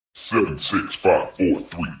7, 6, 5, 4,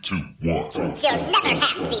 3, 2, 1. You'll never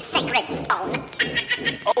have the sacred stone.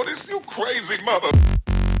 Oh, this you crazy mother...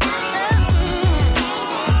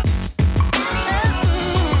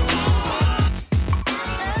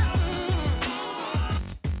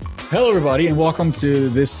 Hello, everybody, and welcome to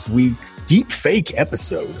this week's deepfake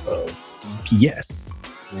episode of DPS,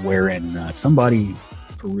 wherein somebody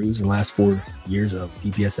perused the last 4 years of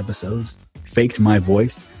DPS episodes, faked my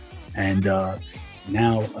voice, and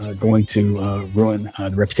now going to ruin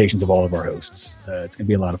the reputations of all of our hosts. It's going to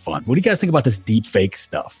be a lot of fun. What do you guys think about this deepfake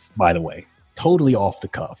stuff, by the way? Totally off the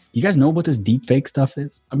cuff. You guys know what this deepfake stuff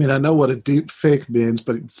is? I mean, I know what a deepfake means,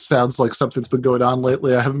 but it sounds like something's been going on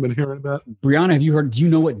lately I haven't been hearing about. Brianna, have you heard? Do you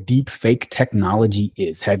know what deepfake technology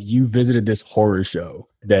is? Have you visited this horror show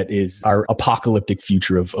that is our apocalyptic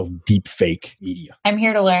future of deepfake media? I'm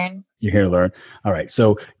here to learn. You're here to learn? All right.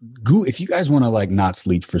 So if you guys want to not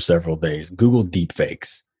sleep for several days, Google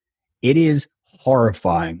deepfakes. It is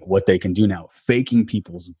horrifying what they can do now. Faking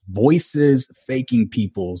people's voices, faking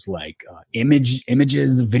people's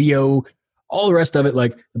images, video, all the rest of it.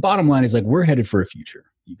 The bottom line is we're headed for a future,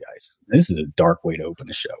 you guys. This is a dark way to open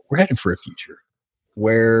the show. We're headed for a future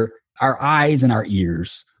where our eyes and our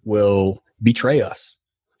ears will betray us.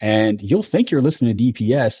 And you'll think you're listening to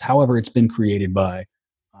DPS. However, it's been created by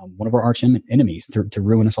one of our arch enemies to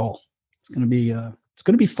ruin us all. It's going to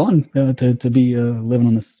be fun to be living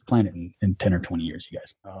on this planet in 10 or 20 years, you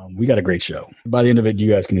guys. We got a great show. By the end of it,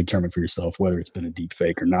 you guys can determine for yourself whether it's been a deep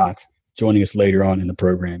fake or not. Joining us later on in the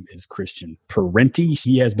program is Christian Parenti.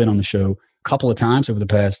 He has been on the show a couple of times over the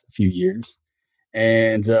past few years.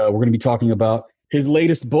 And we're going to be talking about his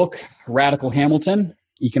latest book, Radical Hamilton,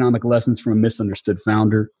 Economic Lessons from a Misunderstood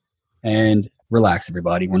Founder. And relax,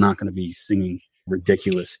 everybody. We're not going to be singing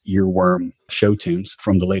ridiculous earworm show tunes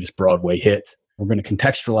from the latest Broadway hit. We're going to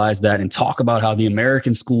contextualize that and talk about how the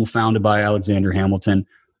American school founded by Alexander Hamilton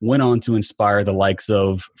went on to inspire the likes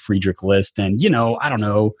of Friedrich List and,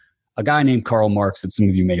 a guy named Karl Marx that some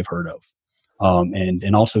of you may have heard of.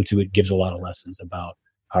 And also, too, it gives a lot of lessons about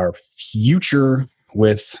our future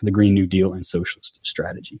with the Green New Deal and socialist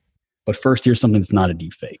strategy. But first, here's something that's not a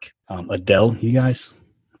deep fake. Adele, you guys,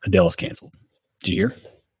 Adele is canceled. Did you hear?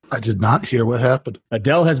 I did not hear what happened.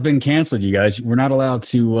 Adele has been canceled, you guys. We're not allowed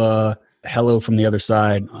to... hello from the other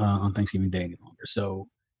side on Thanksgiving Day any longer. So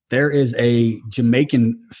there is a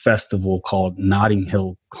Jamaican festival called Notting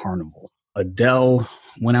Hill Carnival. Adele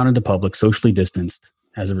went out into public, socially distanced,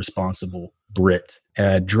 as a responsible Brit,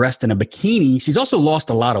 dressed in a bikini. She's also lost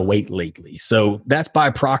a lot of weight lately. So that's by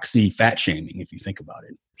proxy fat shaming, if you think about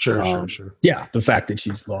it. Sure. Yeah, the fact that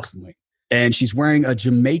she's lost some weight. And she's wearing a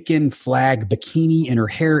Jamaican flag bikini, and her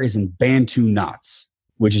hair is in Bantu knots,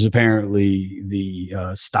 which is apparently the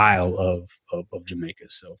style of Jamaica.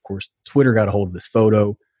 So, of course, Twitter got a hold of this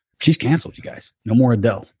photo. She's canceled, you guys. No more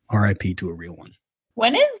Adele. R.I.P. to a real one.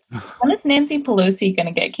 When is Nancy Pelosi going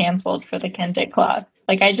to get canceled for the Kente cloth?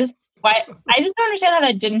 I just don't understand how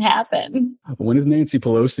that didn't happen. When is Nancy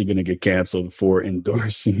Pelosi going to get canceled for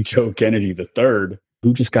endorsing Joe Kennedy III,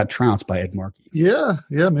 who just got trounced by Ed Markey? Yeah.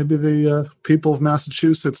 Maybe the people of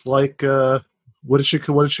Massachusetts what did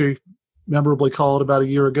she memorably call it about a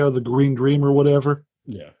year ago, the Green Dream or whatever.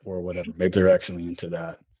 Yeah, or whatever. Maybe they're actually into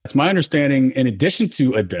that. It's my understanding, in addition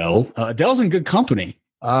to Adele, Adele's in good company.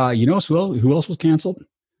 You know who else was canceled?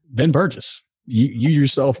 Ben Burgess. You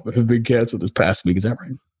yourself have been canceled this past week. Is that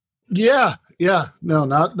right? Yeah. No,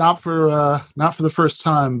 not for the first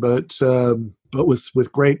time, but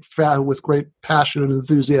with great passion and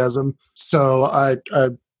enthusiasm. So I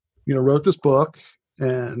wrote this book.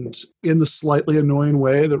 And in the slightly annoying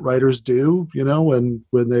way that writers do, when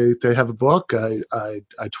they have a book, I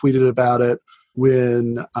tweeted about it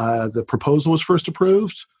when the proposal was first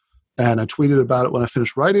approved, and I tweeted about it when I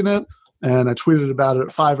finished writing it, and I tweeted about it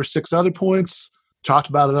at 5 or 6 other points, talked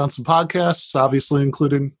about it on some podcasts, obviously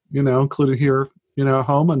including here,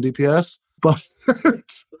 home on DPS.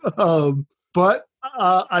 But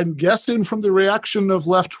I'm guessing from the reaction of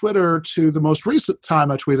left Twitter to the most recent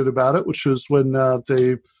time I tweeted about it, which was when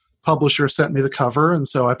the publisher sent me the cover, and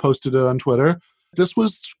so I posted it on Twitter. This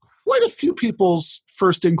was quite a few people's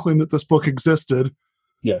first inkling that this book existed.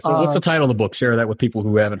 Yeah, so what's the title of the book? Share that with people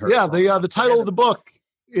who haven't heard. Yeah, the title of the book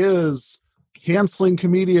is Canceling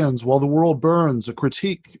Comedians While the World Burns, a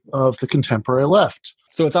critique of the contemporary left.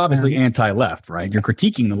 So it's obviously anti-left, right? You're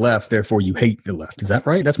critiquing the left, therefore you hate the left. Is that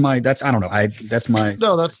right? I don't know.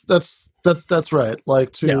 No, that's right.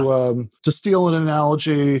 To steal an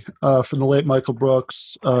analogy from the late Michael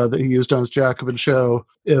Brooks that he used on his Jacobin show,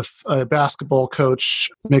 if a basketball coach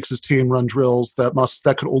makes his team run drills,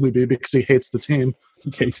 that could only be because he hates the team.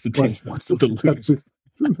 He hates the team. Wants to lose.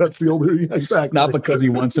 That's the only exactly. Not because he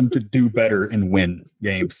wants them to do better and win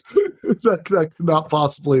games. that could not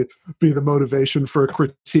possibly be the motivation for a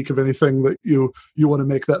critique of anything that you want to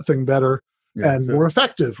make that thing better and more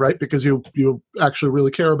effective, right? Because you actually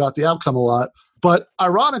really care about the outcome a lot. But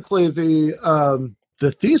ironically, the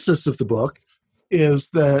thesis of the book is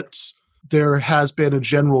that there has been a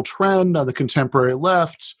general trend on the contemporary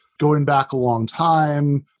left going back a long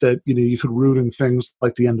time that you could root in things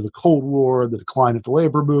like the end of the Cold War, the decline of the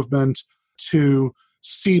labor movement, to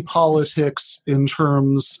see politics in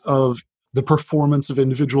terms of the performance of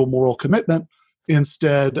individual moral commitment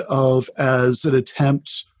instead of as an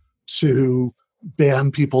attempt to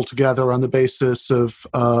band people together on the basis of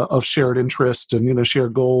shared interest and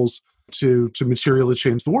shared goals to materially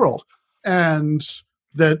change the world. And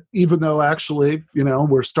that even though actually,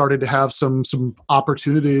 we're starting to have some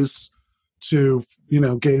opportunities to,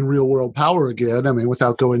 gain real world power again, I mean,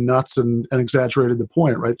 without going nuts and exaggerating the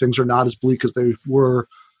point, right? Things are not as bleak as they were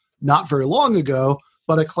not very long ago,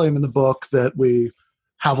 but I claim in the book that we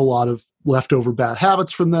have a lot of leftover bad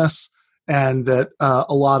habits from this, and that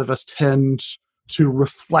a lot of us tend to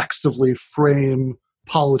reflexively frame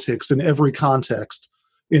politics in every context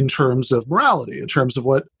in terms of morality, in terms of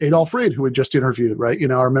what Adolf Reed, who we just interviewed, right?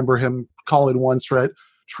 I remember him calling once, right,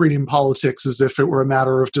 treating politics as if it were a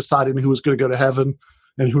matter of deciding who was going to go to heaven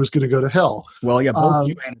and who was going to go to hell. Well, yeah, both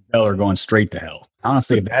you and Adele are going straight to hell.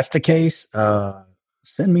 Honestly, if that's the case,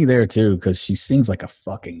 send me there too, because she sings like a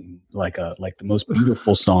fucking like the most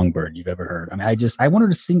beautiful songbird you've ever heard. I mean, I want her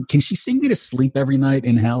to sing. Can she sing me to sleep every night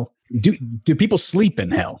in hell? Do people sleep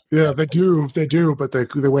in hell? Yeah, they do, but they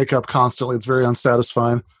wake up constantly. It's very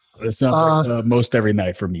unsatisfying. It sounds like most every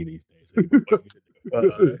night for me these days.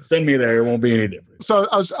 Send me there; it won't be any different. So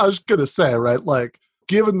I was gonna say, right, like,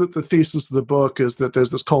 given that the thesis of the book is that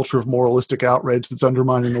there's this culture of moralistic outrage that's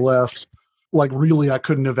undermining the left, like, really, I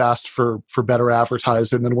couldn't have asked for better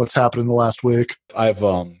advertising than what's happened in the last week. I've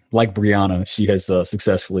like Brianna, she has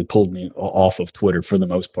successfully pulled me off of Twitter for the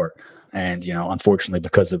most part. And, unfortunately,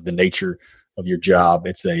 because of the nature of your job,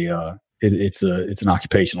 it's an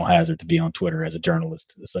occupational hazard to be on Twitter as a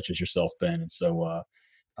journalist, such as yourself, Ben. And so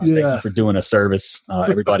thank you for doing a service.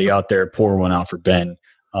 Everybody out there, pour one out for Ben.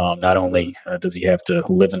 Not only does he have to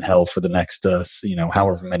live in hell for the next,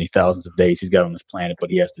 however many thousands of days he's got on this planet, but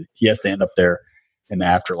he has to end up there in the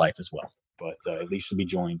afterlife as well. But at least he'll be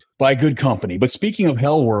joined by good company. But speaking of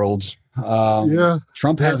hell worlds,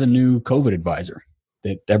 Trump has a new COVID advisor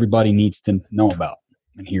that everybody needs to know about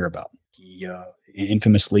and hear about. He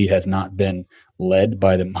infamously has not been led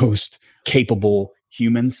by the most capable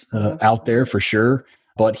humans out there, for sure.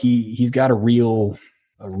 But he's got a real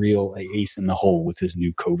ace in the hole with his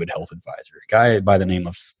new COVID health advisor, a guy by the name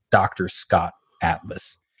of Dr. Scott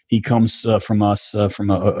Atlas. He comes from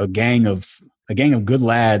a gang of good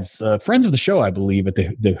lads, friends of the show, I believe, at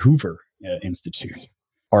the Hoover Institute,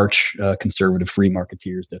 arch conservative free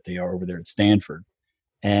marketeers that they are over there at Stanford.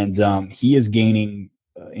 And he is gaining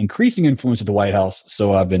increasing influence at the White House,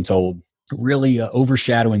 so I've been told, really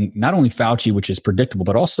overshadowing not only Fauci, which is predictable,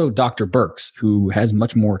 but also Dr. Birx, who has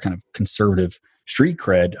much more kind of conservative street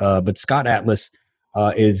cred. But Scott Atlas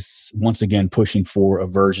is once again pushing for a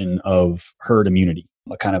version of herd immunity,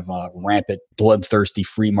 a kind of rampant, bloodthirsty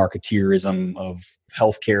free marketeerism of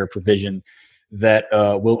healthcare provision that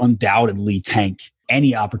will undoubtedly tank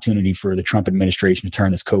any opportunity for the Trump administration to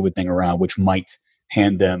turn this COVID thing around, which might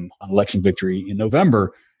hand them an election victory in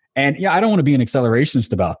November. And yeah, I don't want to be an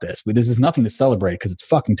accelerationist about this, but this is nothing to celebrate because it's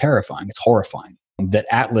fucking terrifying. It's horrifying that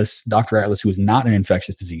Dr. Atlas, who is not an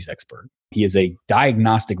infectious disease expert, he is a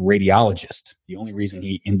diagnostic radiologist. The only reason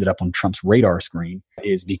he ended up on Trump's radar screen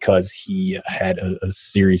is because he had a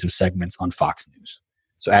series of segments on Fox News.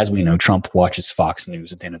 So as we know, Trump watches Fox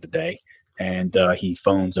News at the end of the day, and he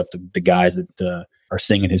phones up the guys that are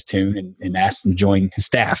singing his tune and asks them to join his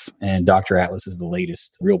staff. And Dr. Atlas is the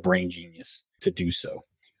latest real brain genius to do so.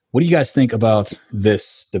 What do you guys think about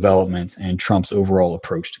this development and Trump's overall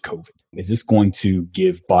approach to COVID? Is this going to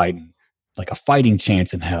give Biden like a fighting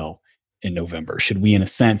chance in hell in November? Should we, in a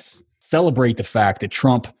sense, celebrate the fact that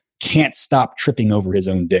Trump can't stop tripping over his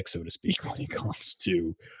own dick, so to speak, when it comes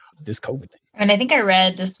to this COVID thing? And I think I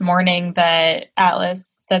read this morning that Atlas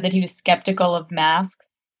said that he was skeptical of masks,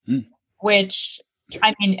 which,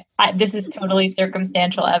 I mean, this is totally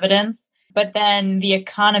circumstantial evidence. But then The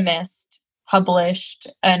Economist published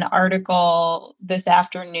an article this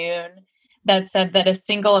afternoon that said that a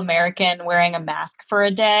single American wearing a mask for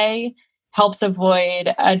a day helps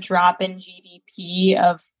avoid a drop in GDP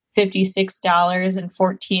of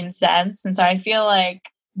 $56.14. And so I feel like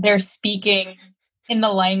they're speaking in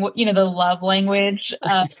the language, the love language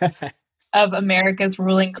of of America's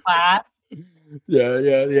ruling class. Yeah.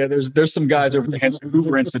 There's some guys over at the Henry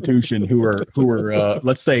Hoover Institution who are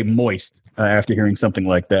let's say moist after hearing something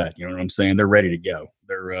like that. You know what I'm saying? They're ready to go.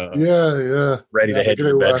 They're ready to head to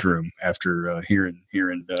the bedroom after hearing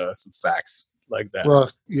some facts like that. Well,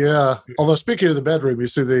 yeah. Although speaking of the bedroom, you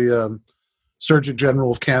see the Surgeon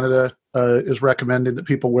General of Canada is recommending that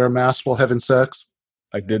people wear masks while having sex.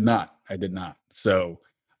 I did not. So.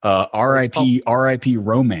 R.I.P.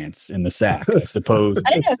 romance in the sack, I suppose. I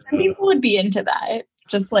don't know. Some people would be into that,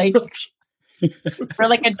 just like for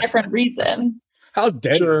like a different reason. How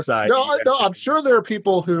dead inside? No, I'm sure there are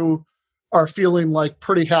people who are feeling like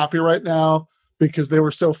pretty happy right now because they were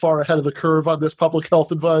so far ahead of the curve on this public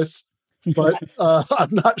health advice. But I'm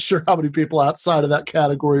not sure how many people outside of that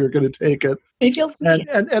category are going to take it. They feel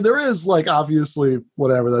and there is like obviously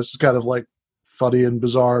whatever that's just kind of like funny and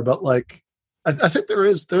bizarre, but like. I think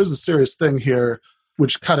there's a serious thing here,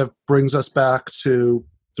 which kind of brings us back to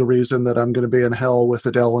the reason that I'm going to be in hell with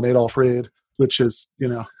Adele and Adolph Reed, which is,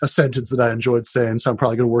 a sentence that I enjoyed saying. So I'm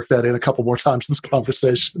probably going to work that in a couple more times in this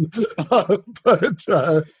conversation. But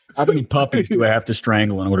how many puppies do I have to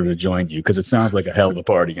strangle in order to join you? Because it sounds like a hell of a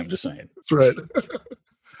party. I'm just saying. That's right.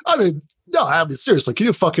 I mean, seriously, can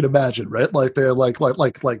you fucking imagine, right? Like they're like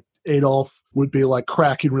Adolf would be like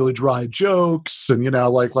cracking really dry jokes, and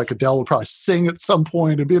like Adele would probably sing at some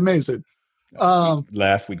point. It'd be amazing. We'd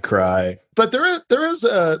laugh, we'd cry. But there's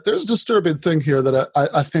a disturbing thing here that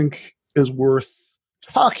I think is worth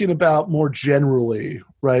talking about more generally,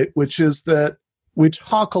 right? Which is that we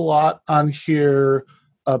talk a lot on here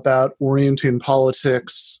about orienting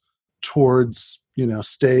politics towards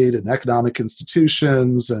state and economic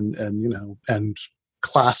institutions and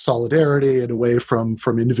class solidarity and away from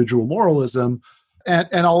individual moralism. And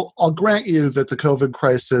I'll grant you that the COVID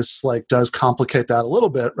crisis does complicate that a little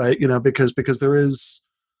bit, right? Because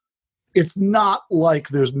it's not like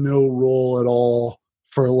there's no role at all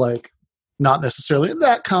for not necessarily in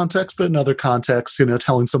that context, but in other contexts,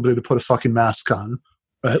 telling somebody to put a fucking mask on,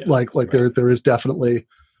 right? Yeah, right. There is definitely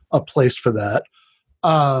a place for that.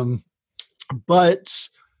 But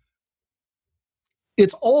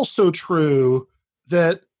it's also true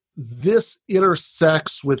that this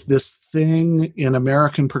intersects with this thing in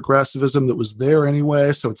American progressivism that was there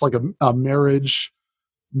anyway. So it's like a marriage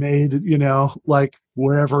made,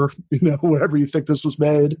 wherever you think this was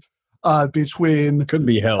made, between... Couldn't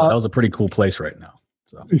be hell. That was a pretty cool place right now.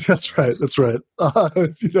 So. That's right.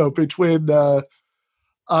 Between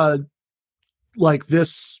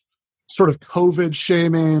this sort of COVID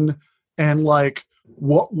shaming and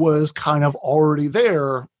what was kind of already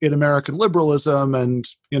there in American liberalism, and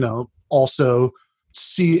also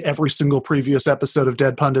see every single previous episode of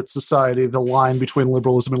Dead Pundit Society. The line between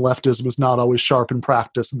liberalism and leftism is not always sharp in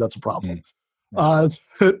practice, and that's a problem.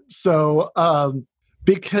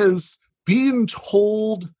 Because being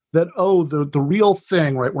told that the real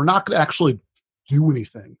thing, right, we're not going to actually do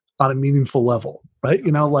anything on a meaningful level, right?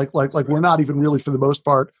 We're not even really, for the most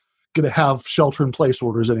part, going to have shelter-in-place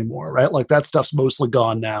orders anymore, right? That stuff's mostly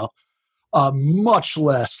gone now. Much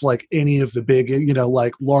less any of the big,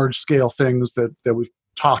 large-scale things that we've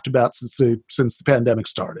talked about since the pandemic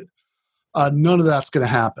started. None of that's going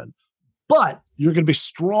to happen. But you're going to be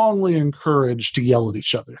strongly encouraged to yell at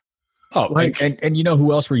each other. Oh, and you know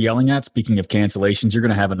who else we're yelling at? Speaking of cancellations, you're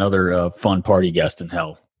going to have another fun party guest in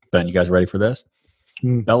hell. Ben, you guys ready for this?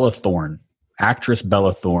 Bella Thorne, actress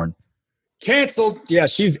Bella Thorne. Canceled. Yeah,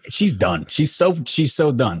 she's done. She's so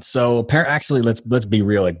done. So actually, let's be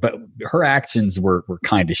real. But her actions were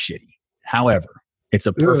kind of shitty. However, it's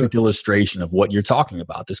a perfect illustration of what you're talking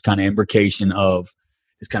about. This kind of imbrication of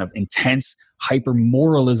this kind of intense hyper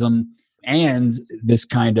moralism and this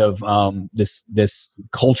kind of this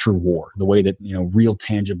culture war. The way that real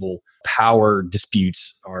tangible power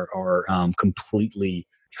disputes are completely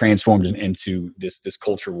transformed into this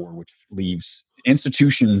culture war, which leaves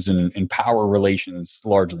institutions and power relations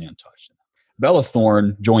largely untouched. Bella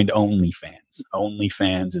Thorne joined OnlyFans.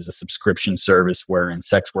 OnlyFans is a subscription service wherein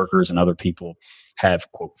sex workers and other people have,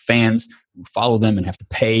 quote, fans who follow them and have to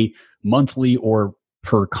pay monthly or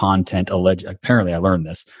per content. Apparently, I learned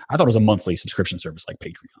this. I thought it was a monthly subscription service like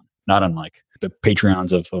Patreon, not unlike the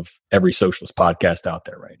Patreons of every socialist podcast out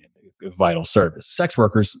there, right? A vital service. Sex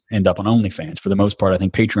workers end up on OnlyFans. For the most part, I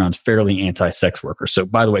think Patreon's fairly anti-sex workers. So,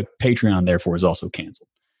 by the way, Patreon, therefore, is also canceled.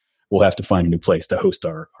 We'll have to find a new place to host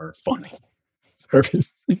our funding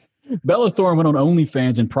service. Bella Thorne went on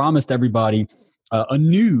OnlyFans and promised everybody a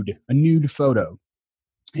nude photo.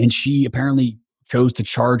 And she apparently chose to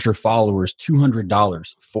charge her followers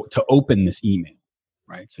 $200 to open this email,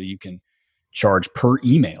 right? So you can charge per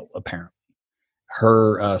email, apparently.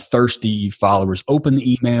 her thirsty followers opened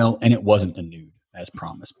the email, and it wasn't a nude as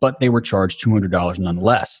promised, but they were charged $200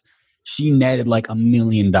 nonetheless. She netted like $1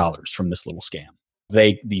 million from this little scam.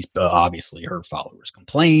 Obviously her followers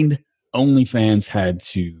complained. OnlyFans had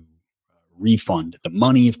to refund the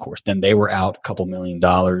money, of course. Then they were out a couple $1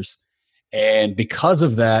 million. And because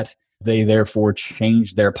of that, they therefore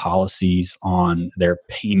changed their policies on their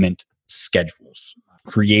payment schedules.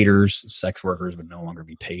 Creators, sex workers would no longer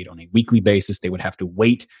be paid on a weekly basis. They would have to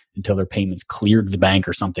wait until their payments cleared the bank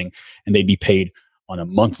or something, and they'd be paid on a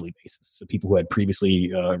monthly basis. So people who had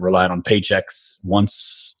previously relied on paychecks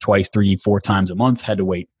once, twice, 3, 4 times a month had to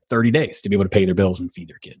wait 30 days to be able to pay their bills and feed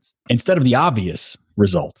their kids. Instead of the obvious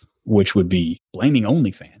result, which would be blaming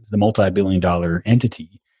OnlyFans, the multi-billion-dollar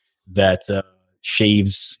entity that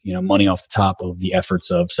shaves money off the top of the efforts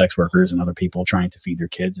of sex workers and other people trying to feed their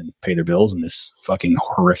kids and pay their bills in this fucking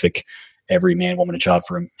horrific every man, woman, and child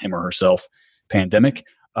for him or herself pandemic.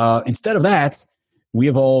 Instead of that, we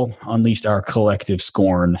have all unleashed our collective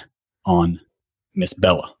scorn on Miss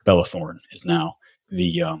Bella. Bella Thorne is now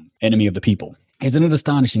the enemy of the people. Isn't it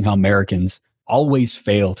astonishing how Americans always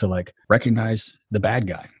fail to recognize the bad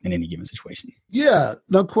guy in any given situation? Yeah,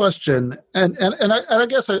 no question. And I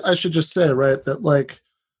guess I should just say, right, that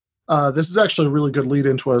this is actually a really good lead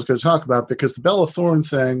into what I was going to talk about, because the Bella Thorne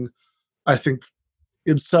thing, I think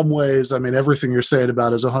in some ways, I mean, everything you're saying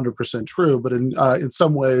about it is 100% true, but in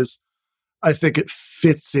some ways, I think it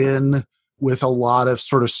fits in with a lot of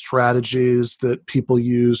sort of strategies that people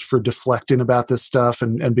use for deflecting about this stuff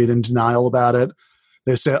and being in denial about it.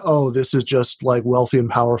 They say, oh, this is just like wealthy and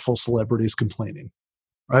powerful celebrities complaining,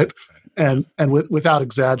 right? And without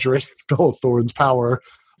exaggerating Bella Thorne's power,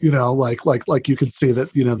 like you can see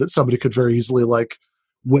that, that somebody could very easily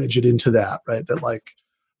wedge it into that, right? That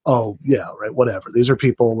oh yeah, right, whatever. These are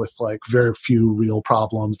people with very few real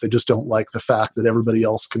problems. They just don't like the fact that everybody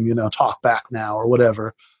else can, talk back now or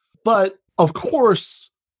whatever. But of course,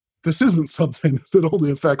 this isn't something that only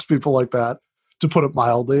affects people like that. To put it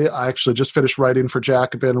mildly, I actually just finished writing for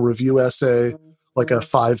Jacobin a review essay, a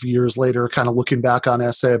 5 years later, kind of looking back on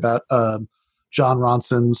essay about John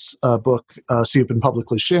Ronson's book, So You've Been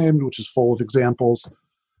Publicly Shamed, which is full of examples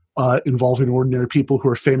involving ordinary people who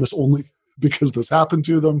are famous only because this happened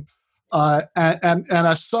to them. And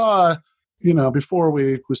I saw, before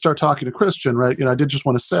we start talking to Christian, right, I did just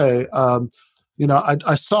want to say,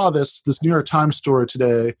 I saw this New York Times story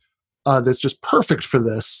today that's just perfect for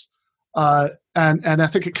this. And I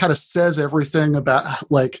think it kind of says everything about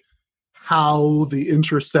how the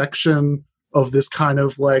intersection of this kind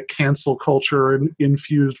of cancel culture and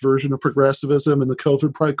infused version of progressivism and the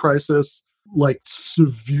COVID crisis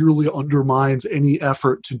severely undermines any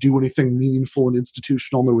effort to do anything meaningful and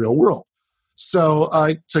institutional in the real world. So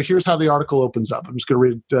here's how the article opens up. I'm just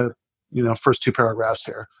going to read first 2 paragraphs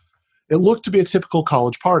here. It looked to be a typical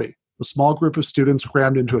college party. A small group of students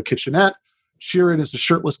crammed into a kitchenette, cheering as a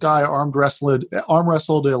shirtless guy arm wrestled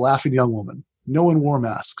a laughing young woman. No one wore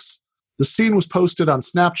masks. The scene was posted on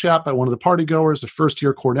Snapchat by one of the partygoers, a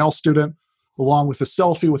first-year Cornell student, along with a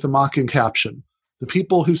selfie with a mocking caption. The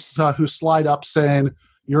people who slide up saying,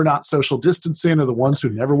 "You're not social distancing," are the ones who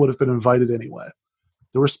never would have been invited anyway.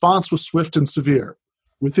 The response was swift and severe.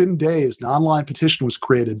 Within days, an online petition was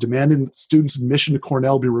created demanding that students' admission to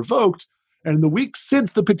Cornell be revoked, and in the weeks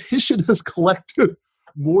since, the petition has collected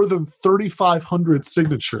more than 3,500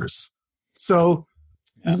 signatures. So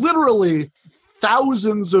literally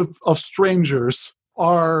thousands of strangers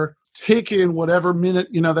are taking whatever minute,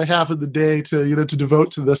 they have of the day to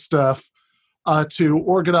devote to this stuff, to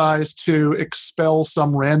organize to expel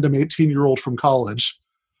some random 18-year-old from college.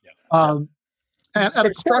 And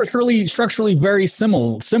of structurally very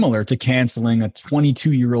similar to canceling a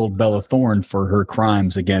 22-year-old Bella Thorne for her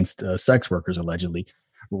crimes against sex workers, allegedly,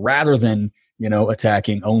 rather than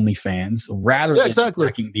attacking OnlyFans, rather than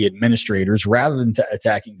attacking the administrators, rather than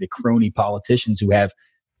attacking the crony politicians who have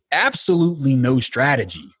absolutely no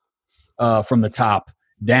strategy from the top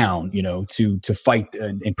down, to fight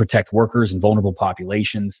and protect workers and vulnerable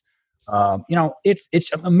populations.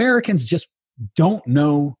 It's Americans just don't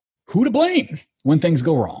know who to blame when things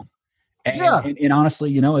go wrong. And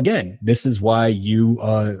honestly, again, this is why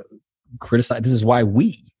you criticize. This is why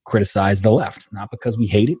we criticize the left, not because we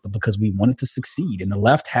hate it, but because we want it to succeed. And the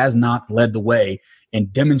left has not led the way in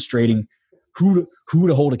demonstrating who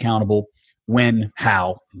to hold accountable, when,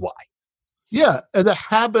 how, why. Yeah, and the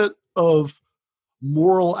habit of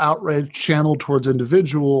moral outrage channeled towards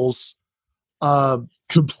individuals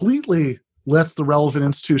completely lets the relevant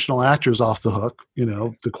institutional actors off the hook,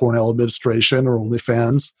 the Cornell administration or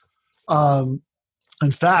OnlyFans.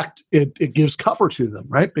 In fact, it gives cover to them,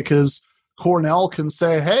 right? Because Cornell can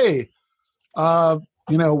say, hey,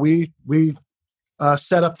 we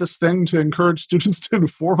set up this thing to encourage students to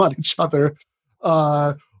inform on each other.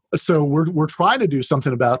 So we're trying to do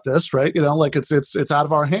something about this, right? Like it's out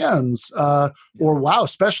of our hands. Or wow,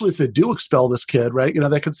 especially if they do expel this kid, right?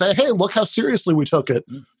 They could say, hey, look how seriously we took it,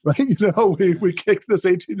 right? We kicked this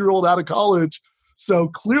 18-year-old out of college. So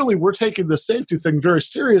clearly we're taking the safety thing very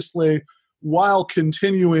seriously while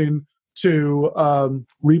continuing to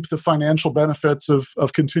reap the financial benefits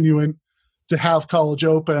of continuing to have college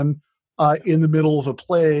open in the middle of a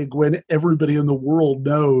plague when everybody in the world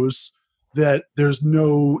knows that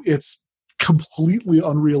it's completely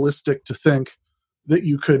unrealistic to think that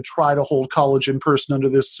you could try to hold college in person under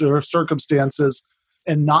this circumstances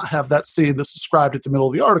and not have that scene that's described at the middle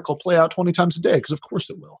of the article play out 20 times a day, because of course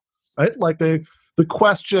it will, right? Like the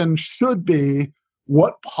question should be,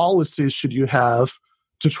 what policies should you have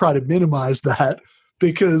to try to minimize that?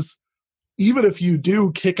 Because even if you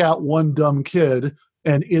do kick out one dumb kid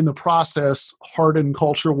and in the process harden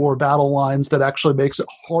culture war battle lines that actually makes it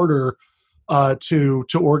harder to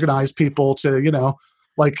organize people to, I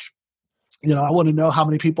want to know how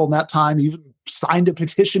many people in that time even signed a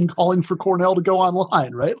petition calling for Cornell to go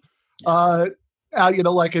online, right? But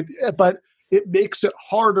it makes it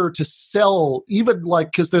harder to sell, even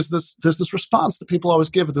because there's this response that people always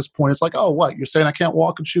give at this point. It's like, oh, what, you're saying I can't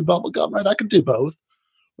walk and chew bubble gum, right? I can do both,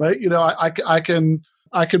 right? I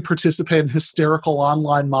can participate in hysterical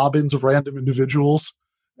online mobbings of random individuals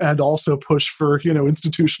and also push for,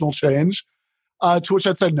 institutional change. To which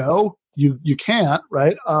I'd say, no, you can't,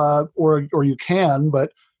 right? Or you can,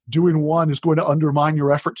 but doing one is going to undermine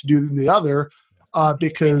your effort to do the other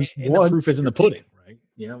because and the proof is in the pudding, right?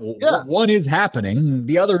 One is happening,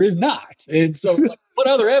 the other is not. And so what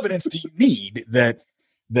other evidence do you need that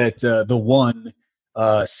the one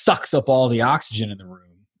sucks up all the oxygen in the room?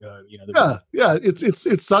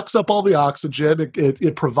 It sucks up all the oxygen.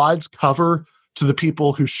 It provides cover to the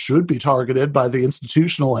people who should be targeted by the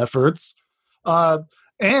institutional efforts.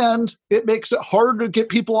 And it makes it harder to get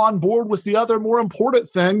people on board with the other more important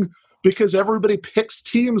thing, because everybody picks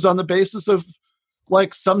teams on the basis of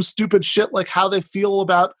like some stupid shit, like how they feel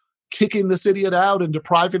about kicking this idiot out and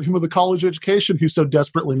depriving him of the college education he so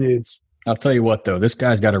desperately needs. I'll tell you what, though, this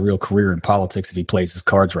guy's got a real career in politics if he plays his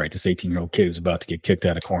cards right. This 18-year-old kid who's about to get kicked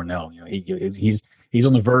out of Cornell, he's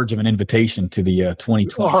on the verge of an invitation to the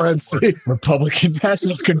 2020 RNC Republican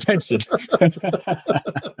National Convention.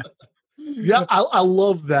 Yeah, I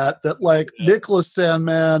love that like Nicholas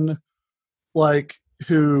Sandmann, like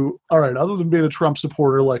who, all right, other than being a Trump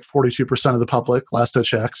supporter, like 42% of the public, last I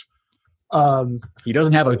checked. He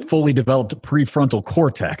doesn't have a fully developed prefrontal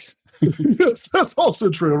cortex. Yes, that's also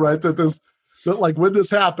true, right? That like when this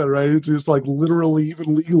happened, right? It's just like literally,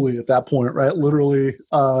 even legally at that point, right? Literally,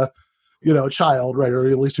 a child, right? Or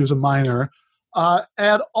at least he was a minor.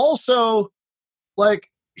 And also, like,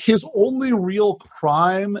 his only real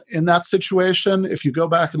crime in that situation, if you go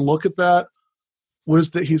back and look at that,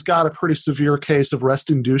 was that he's got a pretty severe case of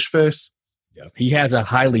resting douche face. Yeah, he has a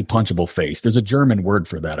highly punchable face. There's a German word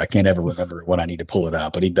for that. I can't ever remember when I need to pull it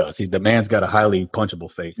out, but he does. The man's got a highly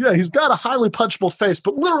punchable face. Yeah, he's got a highly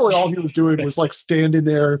punchbut literally all he was doing was like standing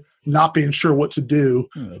there, not being sure what to do.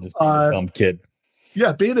 Dumb kid.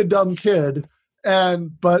 Yeah, being a dumb kid.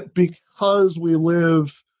 But because we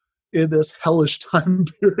live in this hellish time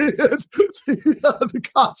period, the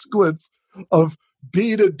consequence of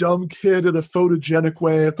being a dumb kid in a photogenic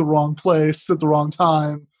way at the wrong place at the wrong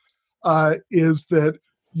time is that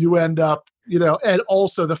you end up, and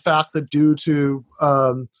also the fact that due to,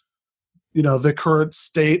 the current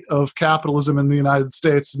state of capitalism in the United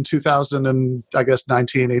States in 2000 and I guess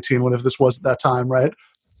 1918, whenever this was at that time, right?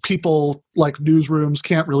 People like newsrooms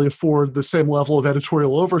can't really afford the same level of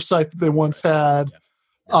editorial oversight that they once had.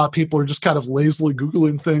 People are just kind of lazily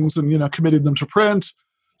Googling things and, committing them to print.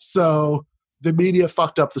 So the media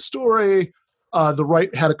fucked up the story. The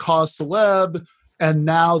right had a cause celeb. And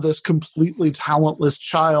now this completely talentless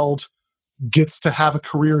child gets to have a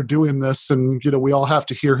career doing this. And, we all have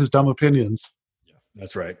to hear his dumb opinions. Yeah,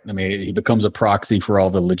 that's right. I mean, he becomes a proxy for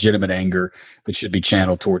all the legitimate anger that should be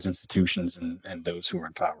channeled towards institutions and those who are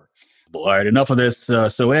in power. All right, enough of this.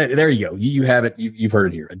 So Ed, there you go. You have it. You've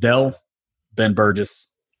heard it here. Adele, Ben Burgess,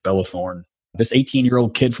 Bella Thorne, this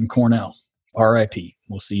 18-year-old kid from Cornell, R.I.P.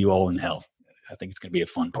 We'll see you all in hell. I think it's going to be a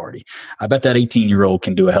fun party. I bet that 18-year-old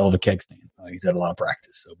can do a hell of a keg stand. He's had a lot of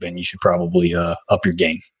practice. So, Ben, you should probably up your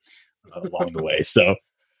game along the way. So,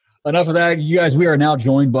 enough of that. You guys, we are now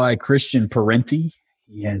joined by Christian Parenti.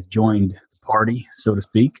 He has joined the party, so to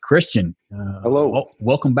speak. Christian. Hello.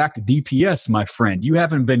 Welcome back to DPS, my friend. You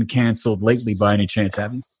haven't been canceled lately by any chance,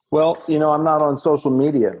 have you? Well, I'm not on social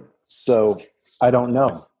media, so I don't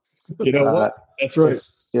know. You know what? That's right.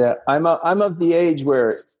 Yeah, I'm of the age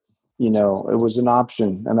where, it was an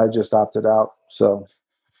option, and I just opted out. So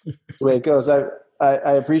the way it goes, I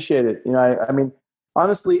appreciate it. I mean,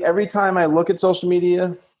 honestly, every time I look at social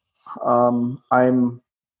media, I'm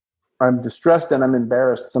distressed and I'm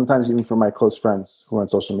embarrassed. Sometimes even for my close friends who are on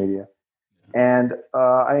social media, and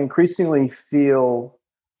I increasingly feel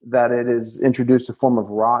that it has introduced a form of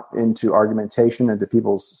rot into argumentation, into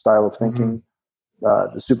people's style of thinking.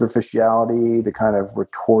 The superficiality, the kind of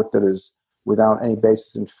retort that is without any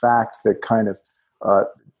basis in fact, the kind of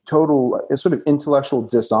total sort of intellectual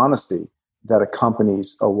dishonesty that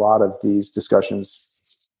accompanies a lot of these discussions.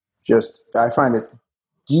 I find it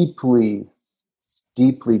deeply,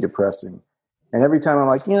 deeply depressing. And every time I'm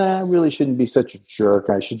like, I really shouldn't be such a jerk.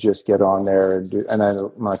 I should just get on there and do. And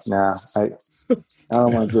I'm like, nah, I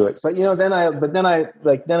don't want to do it. But then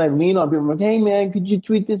I lean on people. I'm like, hey man, could you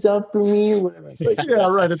tweet this out for me? Or whatever. It's like, yeah,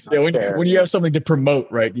 right. It's when you have something to promote,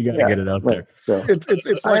 right? You got to get it out there. So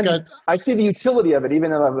it's like I see the utility of it,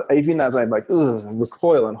 even as I'm like,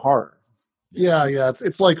 recoil in horror. Yeah.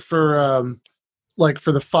 It's like for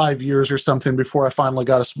the 5 years or something before I finally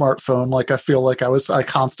got a smartphone. Like I feel like I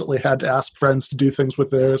constantly had to ask friends to do things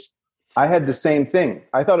with theirs. I had the same thing.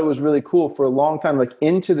 I thought it was really cool for a long time. Like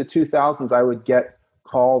into the 2000s, I would get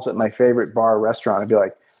calls at my favorite bar or restaurant. I'd be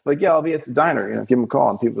like, yeah, I'll be at the diner. Give them a call,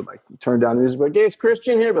 and people would like turn down the music. Like, hey, it's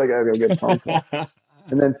Christian here. But like, I gotta get a phone call.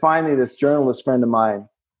 And then finally, this journalist friend of mine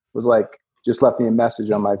was like, just left me a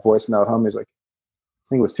message on my voicemail at home. He was like, I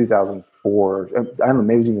think it was 2004. I don't know,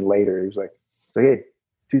 maybe it was even later. He was like, hey,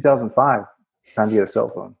 2005, time to get a cell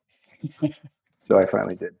phone. So I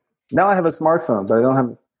finally did. Now I have a smartphone, but I don't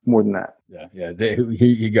have more than that. Yeah. Here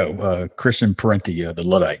you go. Christian Parenti, the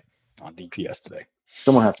Luddite, on DPS today.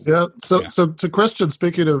 Someone has to. Yeah. So to Christian,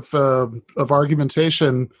 speaking of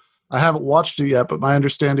argumentation, I haven't watched it yet, but my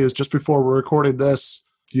understanding is just before we're recording this,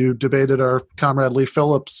 you debated our comrade Lee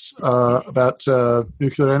Phillips about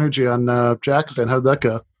nuclear energy on Jacobin. How'd that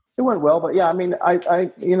go? It went well, but yeah, I mean,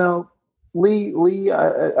 Lee,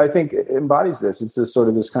 I think embodies this. It's this sort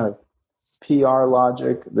of this kind of PR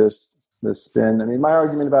logic, this spin. I mean, my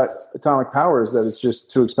argument about atomic power is that it's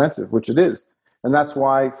just too expensive, which it is. And that's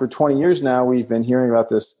why for 20 years now, we've been hearing about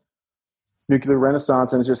this nuclear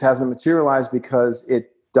renaissance, and it just hasn't materialized because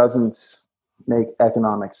it doesn't make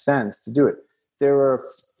economic sense to do it. There are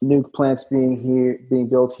nuke plants being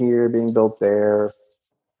built here, being built there.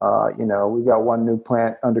 We've got one nuke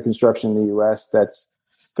plant under construction in the U.S. that's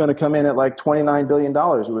going to come in at like $29 billion.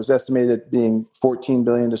 It was estimated at being $14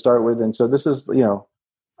 billion to start with. And so this is,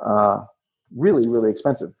 really, really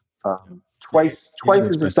expensive. Twice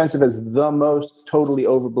as expensive as the most totally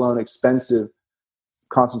overblown, expensive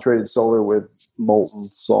concentrated solar with molten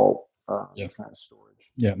salt kind of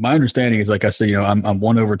storage. Yeah, my understanding is, like I said, I'm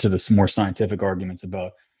won over to the more scientific arguments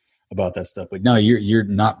about that stuff. But no, you're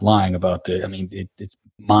not lying about the. I mean, it's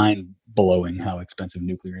mind blowing how expensive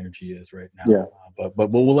nuclear energy is right now. Yeah.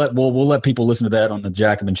 But we'll let people listen to that on the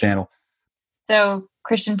Jacobin channel. So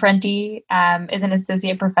Christian Parenti is an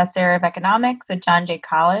associate professor of economics at John Jay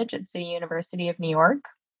College at City University of New York.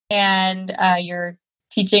 And your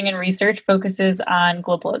teaching and research focuses on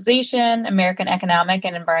globalization, American economic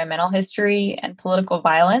and environmental history, and political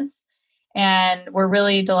violence. And we're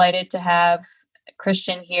really delighted to have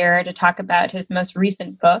Christian here to talk about his most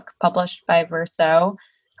recent book, published by Verso,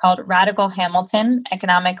 called Radical Hamilton: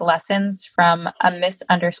 Economic Lessons from a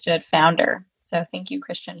Misunderstood Founder. So thank you,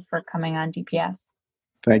 Christian, for coming on DPS.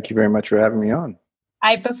 Thank you very much for having me on.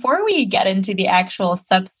 Before we get into the actual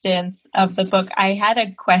substance of the book, I had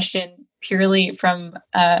a question purely from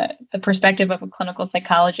the perspective of a clinical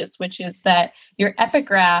psychologist, which is that your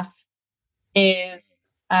epigraph is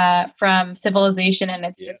from Civilization and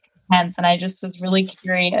its Discontents. And I just was really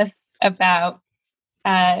curious about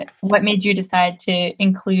what made you decide to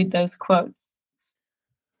include those quotes.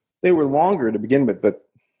 They were longer to begin with, but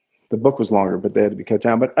the book was longer, but they had to be cut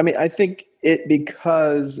down. But I mean, I think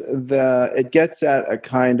because it gets at a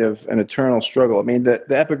kind of an eternal struggle. I mean, the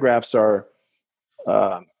epigraphs are,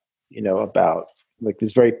 about like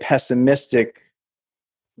this very pessimistic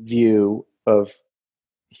view of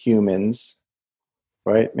humans,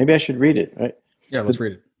 right? Maybe I should read it, right? Yeah, let's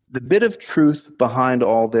read it. The bit of truth behind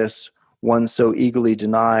all this one so eagerly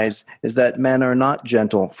denies is that men are not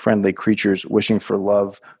gentle, friendly creatures wishing for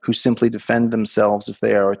love who simply defend themselves if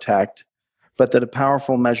they are attacked, but that a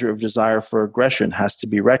powerful measure of desire for aggression has to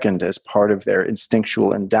be reckoned as part of their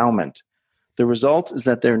instinctual endowment. The result is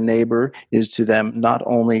that their neighbor is to them not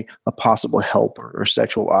only a possible helper or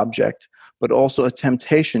sexual object, but also a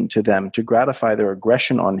temptation to them to gratify their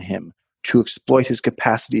aggression on him, to exploit his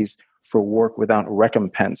capacities for work without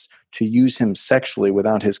recompense, to use him sexually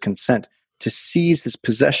without his consent, to seize his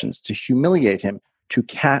possessions, to humiliate him, to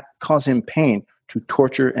cause him pain, to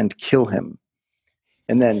torture and kill him.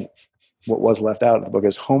 And then what was left out of the book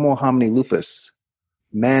is homo homini lupus,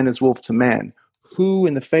 man is wolf to man. Who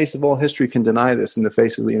in the face of all history can deny this in the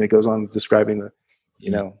face of, and it goes on describing the,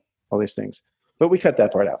 all these things. But we cut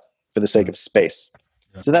that part out for the sake of space.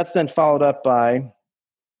 Yeah. So that's then followed up by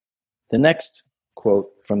the next quote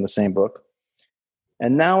from the same book.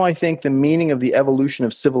 And now I think the meaning of the evolution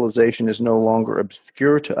of civilization is no longer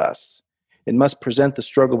obscure to us. It must present the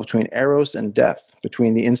struggle between eros and death,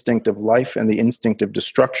 between the instinct of life and the instinct of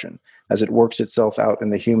destruction, as it works itself out in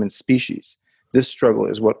the human species. This struggle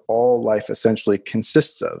is what all life essentially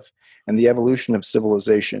consists of, and the evolution of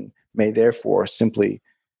civilization may therefore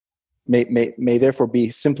be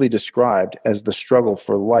simply described as the struggle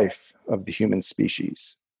for life of the human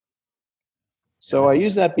species. So I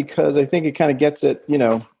use that because I think it kind of gets at,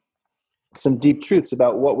 some deep truths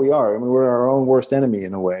about what we are. I mean, we're our own worst enemy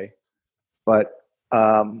in a way. But,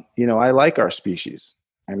 I like our species.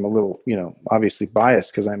 I'm a little, obviously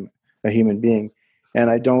biased because I'm a human being. And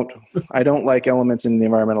I don't like elements in the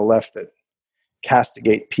environmental left that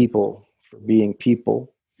castigate people for being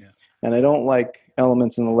people. Yeah. And I don't like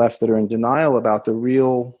elements in the left that are in denial about the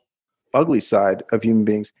real ugly side of human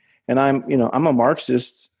beings. And I'm a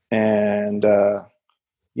Marxist, and,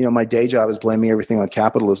 my day job is blaming everything on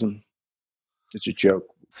capitalism. It's a joke.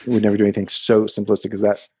 We would never do anything so simplistic as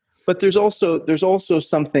that. But there's also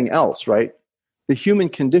something else, right? The human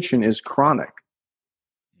condition is chronic.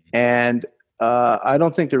 And I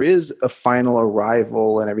don't think there is a final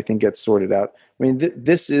arrival and everything gets sorted out. I mean,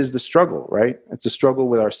 this is the struggle, right? It's a struggle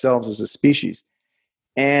with ourselves as a species.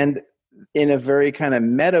 And in a very kind of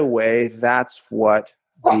meta way, that's what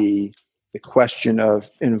the question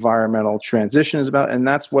of environmental transition is about. And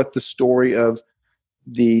that's what the story of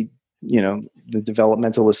the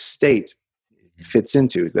developmentalist state fits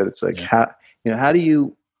into. That it's like, how do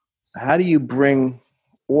you bring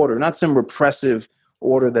order, not some repressive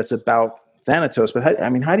order that's about Thanatos, but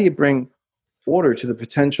how do you bring order to the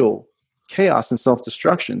potential chaos and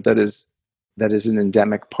self-destruction that is an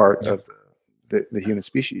endemic part of the human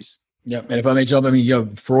species? Yeah, and if I may jump,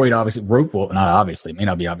 Freud obviously wrote, well, not obviously, it may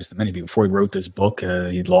not be obvious to many people. Freud wrote this book.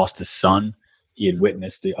 He'd lost his son. He had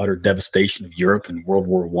witnessed the utter devastation of Europe in World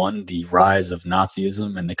War I, the rise of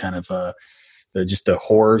Nazism, and the kind of just the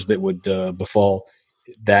horrors that would befall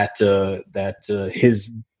that his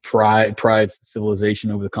pride civilization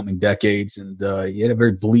over the coming decades. And he had a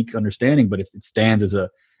very bleak understanding, but it stands as a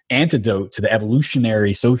antidote to the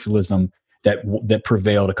evolutionary socialism that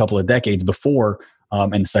prevailed a couple of decades before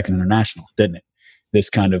in the Second International, didn't it? This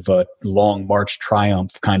kind of long march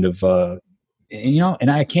triumph kind of, and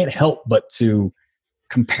I can't help but to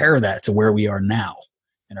compare that to where we are now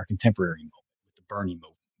in our contemporary moment, the Bernie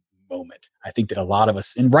moment. I think that a lot of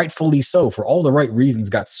us, and rightfully so, for all the right reasons,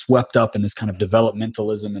 got swept up in this kind of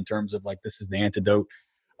developmentalism in terms of like, this is the antidote.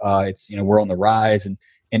 We're on the rise,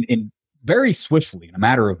 and very swiftly, in a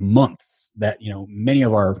matter of months, that many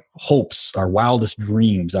of our hopes, our wildest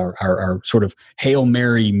dreams, our sort of Hail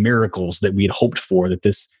Mary miracles that we had hoped for, that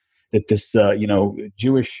this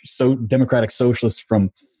Jewish democratic socialists from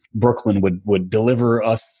Brooklyn would deliver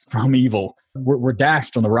us from evil, we're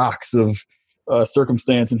dashed on the rocks of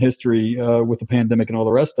circumstance and history with the pandemic and all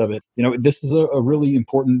the rest of it. This is a really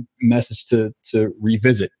important message to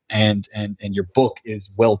revisit, and your book is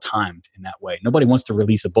well timed in that way. Nobody wants to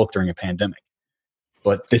release a book during a pandemic,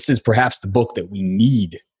 but this is perhaps the book that we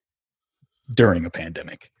need during a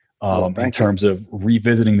pandemic, in terms of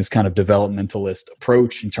revisiting this kind of developmentalist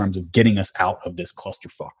approach, in terms of getting us out of this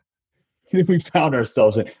clusterfuck we found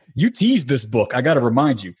ourselves in. You teased this book. I got to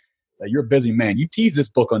remind you, you're a busy man. You teased this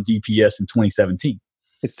book on DPS in 2017.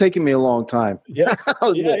 It's taken me a long time. Yeah.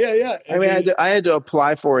 Yeah. I mean, I had to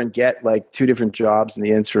apply for and get like 2 different jobs in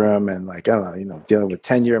the interim, and like, I don't know, dealing with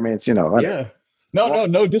tenure. I mean, it's, yeah.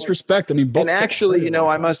 No disrespect. I mean, and actually,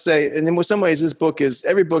 I must say, and in some ways,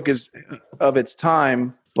 every book is of its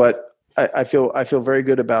time, but I feel very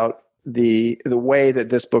good about the way that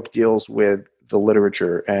this book deals with the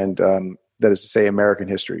literature, and that is to say, American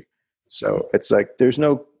history. So it's like there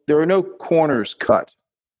are no corners cut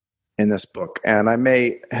in this book, and I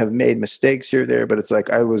may have made mistakes here or there, but it's like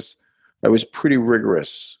I was pretty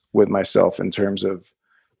rigorous with myself in terms of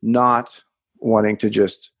not wanting to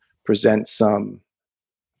just present some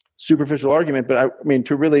superficial argument, but I mean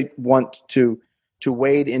to really want to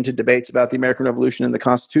wade into debates about the American Revolution and the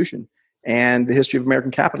Constitution, and the history of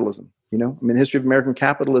American capitalism. You know, I mean, the history of American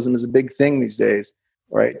capitalism is a big thing these days,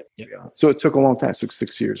 right? Yeah. So it took a long time. It took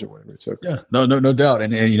 6 years or whatever it took. Yeah, no doubt.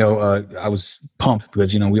 And you know, I was pumped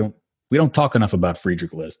because, you know, we don't talk enough about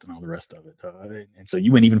Friedrich List and all the rest of it. And so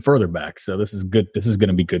you went even further back. So this is good. This is going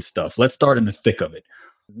to be good stuff. Let's start in the thick of it.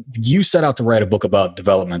 You set out to write a book about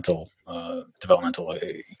developmental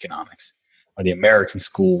economics, or the American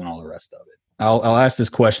school, and all the rest of it. I'll ask this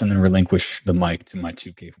question and relinquish the mic to my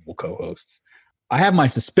two capable co-hosts. I have my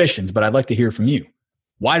suspicions, but I'd like to hear from you.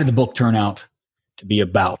 Why did the book turn out to be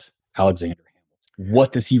about Alexander Hamilton?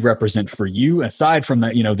 What does he represent for you, aside from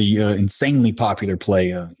that, you know, the insanely popular play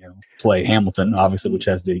Hamilton, obviously, which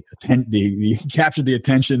has the captured the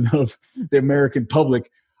attention of the American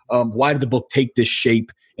public. Why did the book take this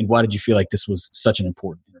shape, and why did you feel like this was such an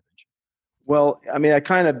important intervention? Well, I mean, I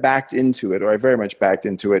kind of backed into it, or I very much backed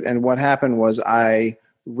into it. And what happened was I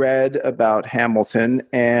read about Hamilton,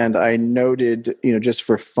 and I noted, you know, just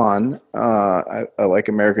for fun, I like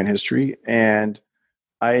American history, and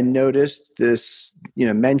I noticed this, you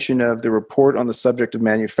know, mention of the report on the subject of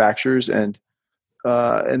manufacturers, and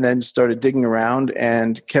then started digging around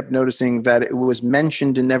and kept noticing that it was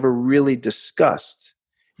mentioned and never really discussed.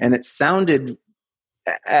 And it sounded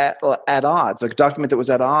at odds, like a document that was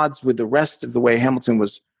at odds with the rest of the way Hamilton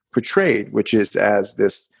was portrayed, which is as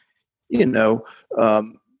this, you know,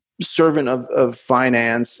 servant of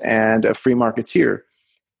finance and a free marketeer.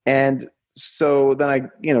 And so then I,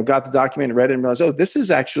 you know, got the document and read it and realized,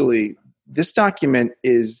 this document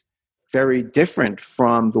is very different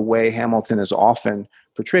from the way Hamilton is often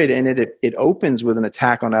portrayed. And it opens with an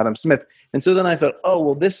attack on Adam Smith. And so then I thought, oh,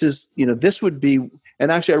 well, this is, you know, this would be,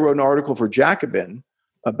 and actually I wrote an article for Jacobin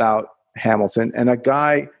about Hamilton, and a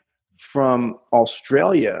guy from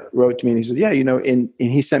Australia wrote to me and he said, yeah, you know, and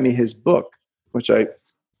he sent me his book, which I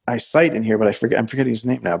cite in here, but I'm forgetting his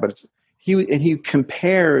name now, but he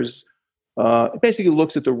compares, basically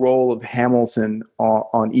looks at the role of Hamilton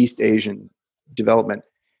on East Asian development.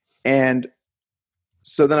 And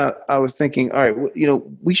so then I was thinking, all right, well, you know,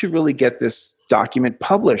 we should really get this document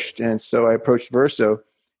published. And so I approached Verso,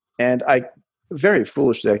 and I very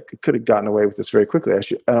foolishly, I could have gotten away with this very quickly.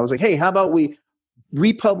 And I was like, hey, how about we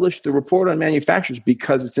republish the report on manufacturers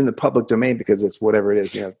because it's in the public domain, because it's whatever it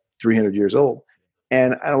is, you know, 300 years old.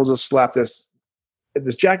 And I will just slap this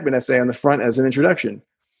Jacobin essay on the front as an introduction.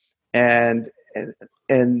 And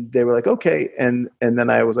they were like, okay. And then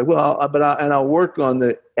I was like, well, I'll work on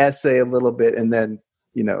the essay a little bit. And then,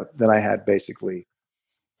 you know, then I had basically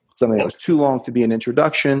something that was too long to be an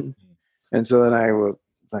introduction. And so then I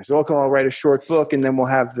said, okay, I'll write a short book, and then we'll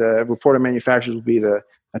have the report on manufacturers will be the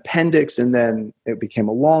appendix. And then it became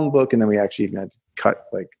a long book. And then we actually even had to cut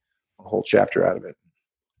like a whole chapter out of it.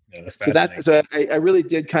 Yeah, so I really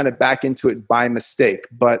did kind of back into it by mistake,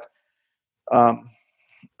 but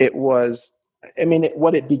it was, I mean,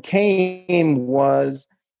 what it became was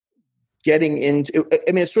getting into,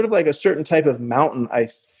 I mean, it's sort of like a certain type of mountain, I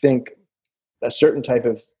think, a certain type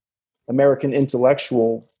of American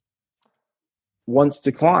intellectual wants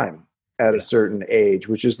to climb at a certain age,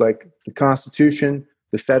 which is like the Constitution,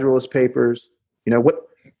 the Federalist Papers. You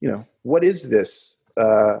know, what is this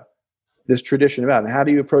tradition about, and how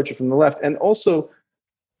do you approach it from the left? And also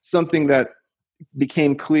something that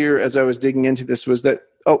became clear as I was digging into this was that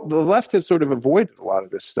the left has sort of avoided a lot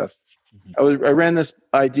of this stuff. Mm-hmm. I ran this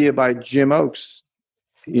idea by Jim Oakes,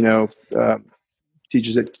 you know,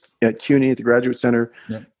 teaches at CUNY at the Graduate Center,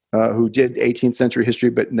 who did 18th century history,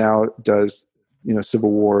 but now does, you know,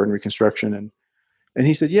 Civil War and Reconstruction. And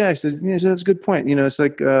he said, that's a good point. You know, it's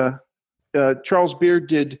like Charles Beard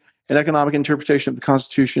did an economic interpretation of the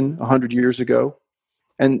Constitution 100 years ago,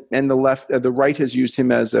 and the right has used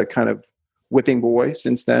him as a kind of whipping boy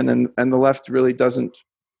since then, and the left really doesn't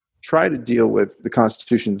try to deal with the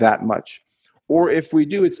Constitution that much. Or if we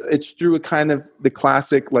do, it's through a kind of the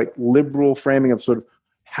classic like liberal framing of sort of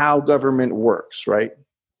how government works, right?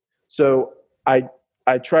 So I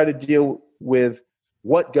try to deal with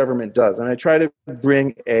what government does, and I try to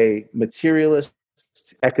bring a materialist,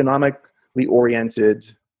 economically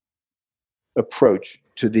oriented approach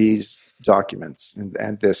to these documents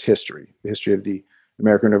and this history, the history of the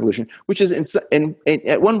American Revolution, which is in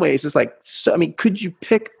one way it's just like, so, I mean, could you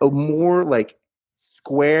pick a more like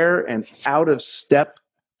square and out of step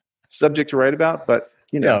subject to write about? But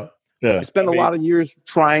you know, I spent a lot of years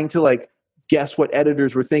trying to like guess what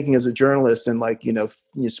editors were thinking as a journalist, and like, you know,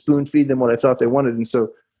 spoon feed them what I thought they wanted. And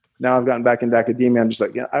so now I've gotten back into academia. I'm just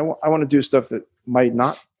like, I want to do stuff that might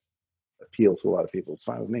not appeal to a lot of people. It's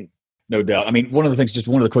fine with me. No doubt. I mean, one of the things, just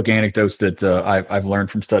one of the quick anecdotes that I've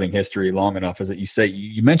learned from studying history long enough is that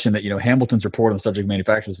you mentioned that, Hamilton's report on the subject of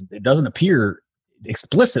manufacturers, it doesn't appear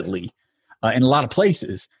explicitly in a lot of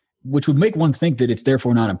places, which would make one think that it's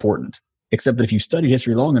therefore not important. Except that if you studied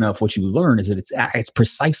history long enough, what you learn is that it's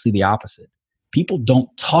precisely the opposite. People don't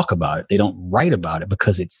talk about it. They don't write about it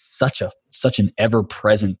because it's such an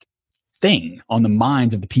ever-present thing on the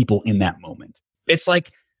minds of the people in that moment. It's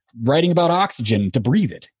like writing about oxygen to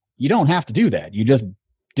breathe it. You don't have to do that. You just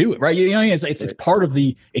do it, right? It's part of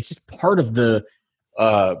it's just part of the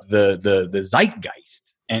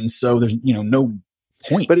zeitgeist, and so there's no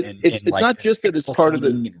point. But it's not just that it's part of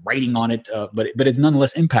the writing on it, but it's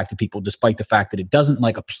nonetheless impacted people, despite the fact that it doesn't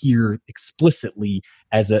appear explicitly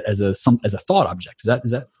as a thought object.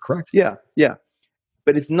 Is that correct? Yeah.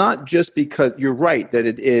 But it's not just because you're right that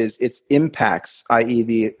its impacts, i.e.,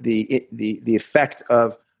 the effect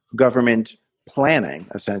of government planning,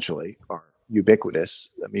 essentially, are ubiquitous.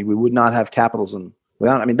 I mean, we would not have capitalism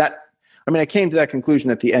without. I came to that conclusion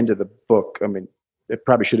at the end of the book. I mean, it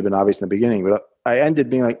probably should have been obvious in the beginning, but I ended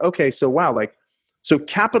being like, okay, so wow, so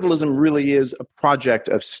capitalism really is a project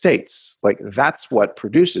of states. That's what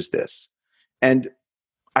produces this. And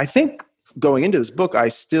I think going into this book, I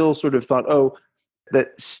still sort of thought,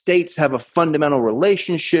 that states have a fundamental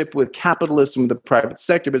relationship with capitalism, with the private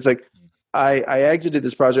sector. But it's like, I exited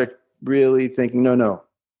this project really thinking, no,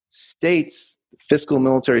 states, fiscal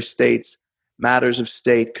military states, matters of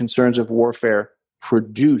state, concerns of warfare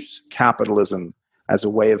produce capitalism as a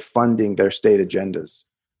way of funding their state agendas.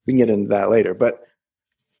 We can get into that later. But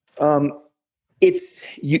its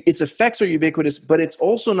effects are ubiquitous, but it's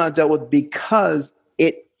also not dealt with because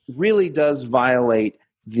it really does violate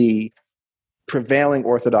the prevailing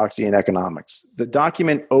orthodoxy in economics. The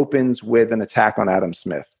document opens with an attack on Adam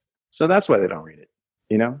Smith. So that's why they don't read it,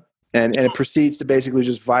 And it proceeds to basically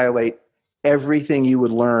just violate everything you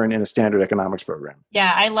would learn in a standard economics program.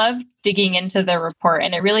 Yeah, I loved digging into the report,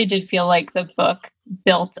 and it really did feel like the book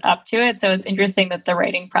built up to it. So it's interesting that the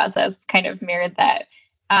writing process kind of mirrored that.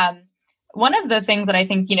 One of the things that I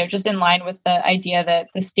think, just in line with the idea that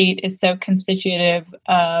the state is so constitutive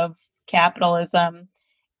of capitalism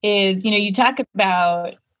is, you talk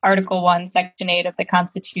about Article 1, Section 8 of the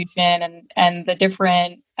Constitution and the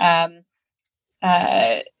different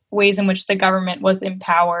ways in which the government was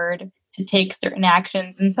empowered to take certain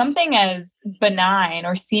actions, and something as benign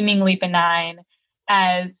or seemingly benign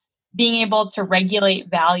as being able to regulate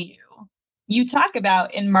value. You talk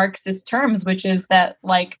about in Marxist terms, which is that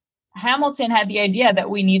Hamilton had the idea that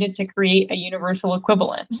we needed to create a universal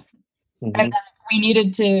equivalent and that we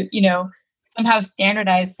needed to, somehow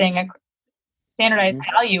standardize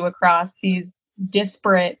value across these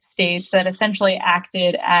disparate states that essentially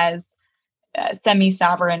acted as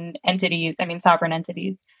semi-sovereign entities. Sovereign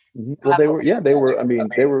entities. Well, they were.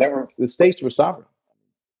 The states were sovereign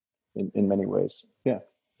in many ways. Yeah.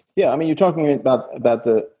 You're talking about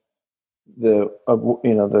the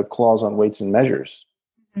clause on weights and measures.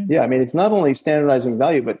 Mm-hmm. Yeah. It's not only standardizing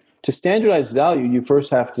value, but to standardize value, you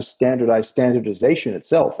first have to standardize standardization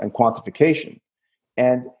itself and quantification.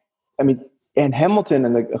 And Hamilton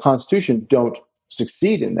and the Constitution don't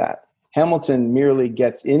succeed in that. Hamilton merely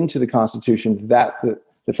gets into the Constitution that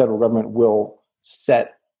the federal government will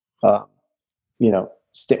set.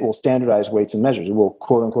 Will standardize weights and measures. It will,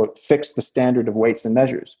 quote unquote, fix the standard of weights and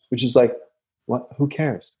measures, which is like, what? Who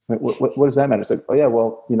cares? What does that matter? It's like, oh yeah,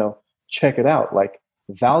 well, check it out.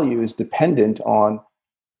 Value is dependent on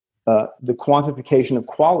the quantification of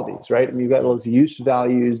qualities, right? You've got all these use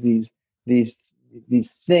values, these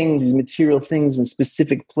things, these material things in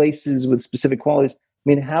specific places with specific qualities.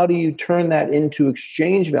 How do you turn that into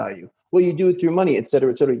exchange value? Well, you do it through money, et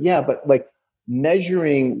cetera, et cetera. Yeah, but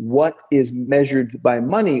measuring what is measured by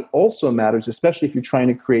money also matters, especially if you're trying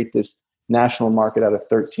to create this national market out of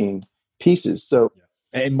 13 pieces. So,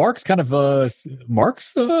 and Marx slides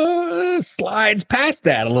past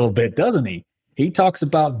that a little bit, doesn't he? He talks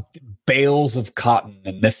about bales of cotton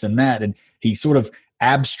and this and that, and he sort of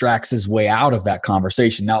abstracts his way out of that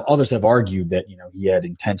conversation. Now, others have argued that he had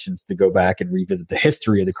intentions to go back and revisit the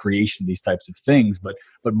history of the creation of these types of things, but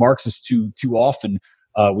Marxists too often.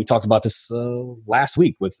 We talked about this last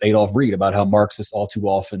week with Adolf Reed about how Marxists all too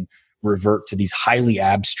often revert to these highly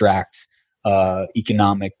abstract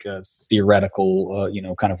economic, theoretical,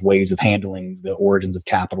 kind of ways of handling the origins of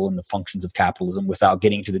capital and the functions of capitalism without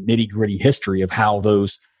getting to the nitty-gritty history of how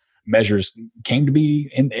those measures came to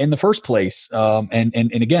be in the first place. And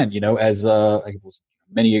again, as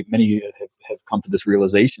many have come to this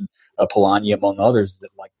realization, Polanyi among others, that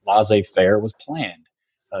laissez-faire was planned.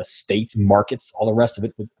 States, markets, all the rest of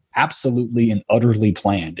it was absolutely and utterly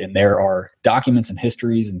planned. And there are documents and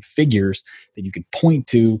histories and figures that you can point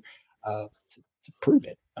to prove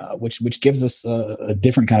it, which gives us a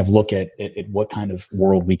different kind of look at what kind of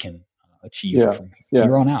world we can achieve from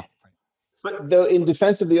here on out. But though, in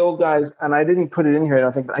defense of the old guys, and I didn't put it in here, I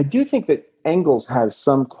don't think, but I do think that Engels has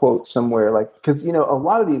some quote somewhere, like, because a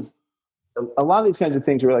lot of these kinds of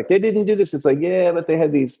things were like, they didn't do this. It's like, yeah, but they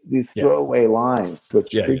had these throwaway lines,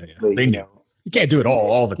 which they knew. You can't do it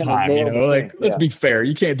all the time. Let's be fair.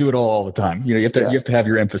 You can't do it all the time. You have to have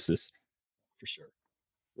your emphasis for sure.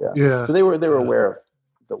 Yeah. So they were aware of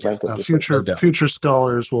the length of future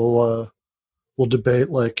scholars will debate,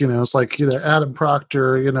 like, it's like, Adam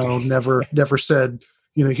Proctor, never said,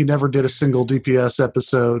 he never did a single DPS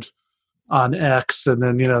episode on X, and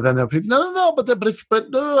then then they'll be no, but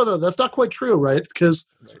that's not quite true, right? Because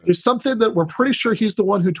there's something that we're pretty sure he's the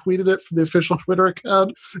one who tweeted it from the official Twitter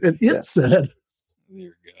account, and it said,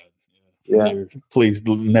 "Dear God, please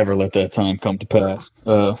never let that time come to pass."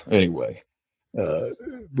 Anyway,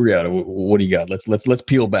 Brianna, what do you got? Let's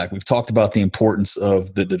peel back. We've talked about the importance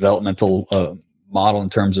of the developmental model in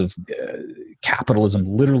terms of capitalism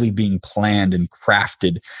literally being planned and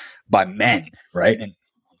crafted by men, right? And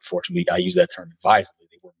unfortunately, I use that term advisedly.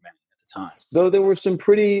 They were men at the time. Though there was some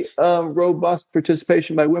pretty robust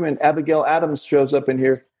participation by women. Abigail Adams shows up in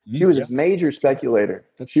here. She was a major speculator.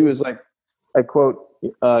 She was like, I quote,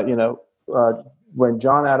 when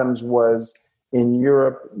John Adams was in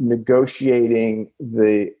Europe negotiating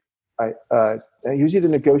he was either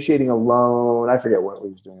negotiating a loan, I forget what he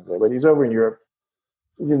was doing there, but he was over in Europe.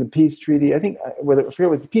 He was in the peace treaty. I think I forget if it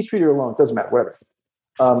was the peace treaty or a loan. It doesn't matter, whatever.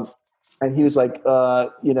 And he was like,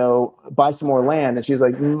 buy some more land. And she's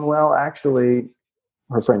like, well, actually,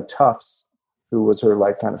 her friend Tufts, who was her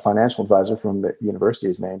like kind of financial advisor from the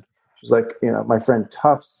university is named. She's like, my friend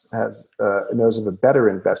Tufts knows of a better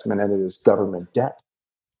investment, and it is government debt.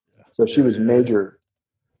 So she was major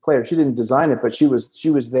player. She didn't design it, but she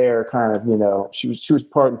was there kind of, she was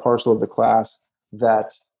part and parcel of the class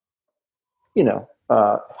that,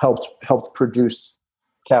 helped produce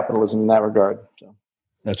capitalism in that regard. So.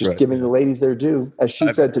 That's just giving the ladies their due, as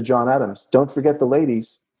she said to John Adams. Don't forget the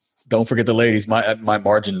ladies. Don't forget the ladies. My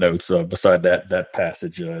margin notes beside that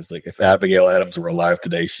passage is like, if Abigail Adams were alive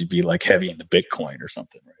today, she'd be like heavy into Bitcoin or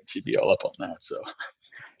something, right? She'd be all up on that. So,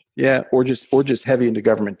 yeah, or just heavy into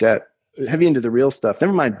government debt, heavy into the real stuff.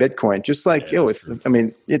 Never mind Bitcoin. Just like it's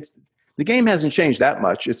the game hasn't changed that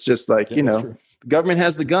much. It's just like the government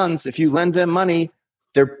has the guns. If you lend them money,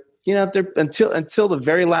 they're until the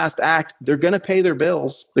very last act, they're going to pay their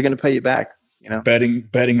bills. They're going to pay you back.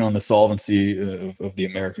 Betting on the solvency of the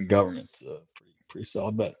American government, pretty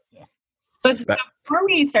solid bet. Yeah. But before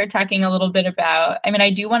we start talking a little bit about,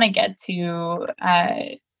 I do want to get to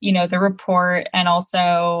the report and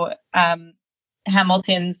also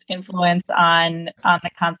Hamilton's influence on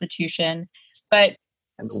the Constitution, but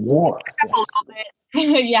and the war.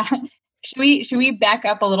 Yeah. Should we back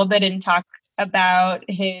up a little bit and talk about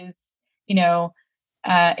his,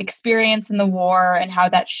 experience in the war and how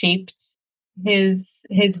that shaped his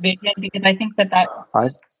vision? Because I think that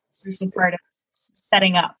is part of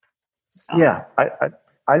setting up. Yeah,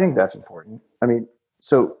 I think that's important.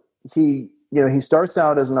 So he starts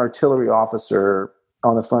out as an artillery officer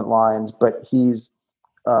on the front lines, but he's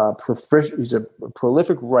he's a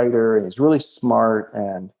prolific writer, and he's really smart,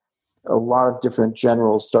 and a lot of different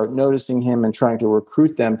generals start noticing him and trying to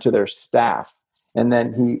recruit them to their staff. And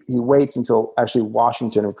then he waits until actually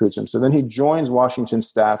Washington recruits him. So then he joins Washington's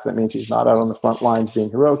staff. That means he's not out on the front lines being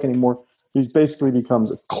heroic anymore. He basically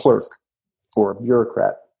becomes a clerk or a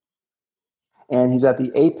bureaucrat. And he's at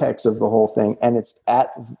the apex of the whole thing. And it's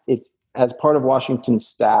as part of Washington's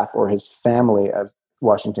staff, or his family, as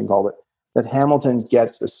Washington called it, that Hamilton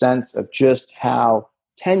gets a sense of just how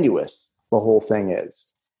tenuous the whole thing is.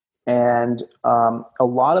 And a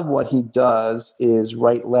lot of what he does is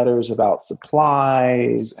write letters about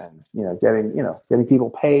supplies and getting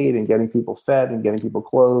people paid and getting people fed and getting people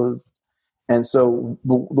clothed. And so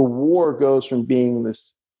the war goes from being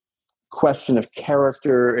this question of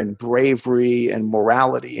character and bravery and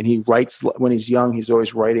morality. And he writes, when he's young, he's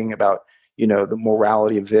always writing about the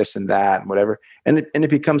morality of this and that and whatever. And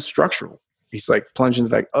it becomes structural. He's like plunging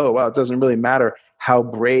into like, oh wow, it doesn't really matter how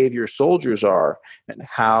brave your soldiers are and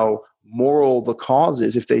how moral the cause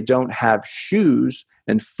is. If they don't have shoes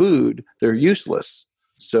and food, they're useless.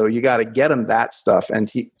 So you got to get them that stuff.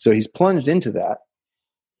 And he's plunged into that.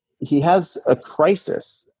 He has a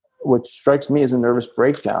crisis, which strikes me as a nervous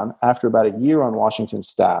breakdown after about a year on Washington's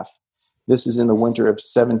staff. This is in the winter of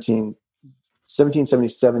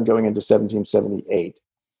 1777 going into 1778.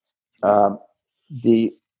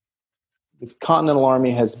 the Continental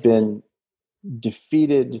Army has been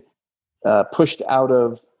defeated, pushed out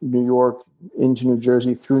of New York into New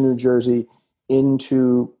Jersey, through New Jersey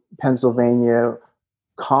into Pennsylvania.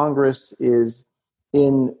 Congress is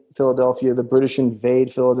in Philadelphia. The British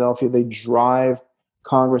invade Philadelphia. They drive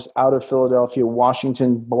Congress out of Philadelphia.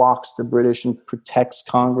 Washington blocks the British and protects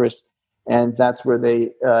Congress. And that's where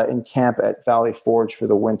they encamp at Valley Forge for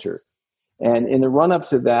the winter. And in the run-up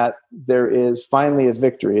to that, there is finally a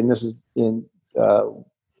victory. And this is in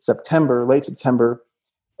September, late September.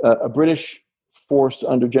 A British force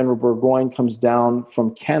under General Burgoyne comes down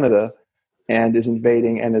from Canada and is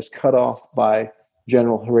invading and is cut off by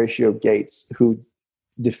General Horatio Gates, who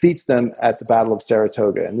defeats them at the Battle of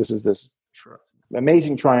Saratoga. And this is this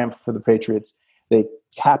amazing triumph for the Patriots. They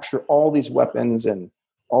capture all these weapons and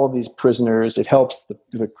all of these prisoners. It helps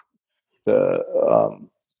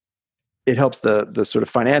it helps the sort of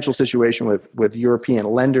financial situation with European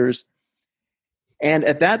lenders. And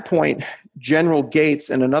at that point, General Gates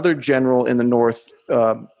and another general in the North,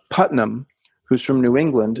 Putnam, who's from New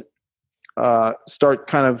England, start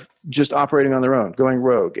kind of just operating on their own, going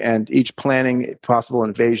rogue, and each planning possible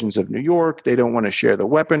invasions of New York. They don't want to share the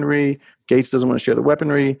weaponry. Gates doesn't want to share the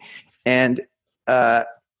weaponry. And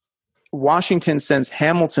Washington sends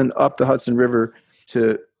Hamilton up the Hudson River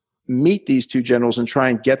to meet these two generals and try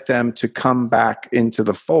and get them to come back into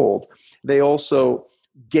the fold. They also,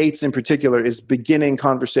 Gates in particular, is beginning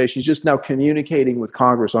conversations, just now communicating with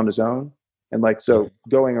Congress on his own. And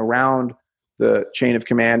going around the chain of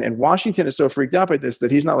command. And Washington is so freaked out by this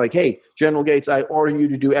that he's not like, hey, General Gates, I order you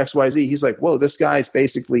to do X, Y, Z. He's like, whoa, this guy's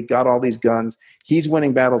basically got all these guns. He's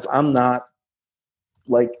winning battles. I'm not.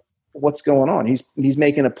 Like, what's going on? He's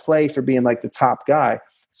making a play for being like the top guy.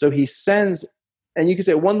 So he sends, and you could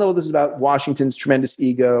say at one level, this is about Washington's tremendous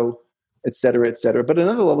ego, et cetera, et cetera. But at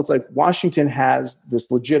another level, it's like Washington has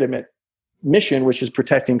this legitimate mission, which is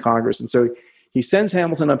protecting Congress. And so he sends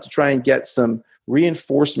Hamilton up to try and get some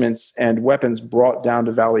reinforcements and weapons brought down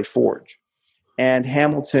to Valley Forge. And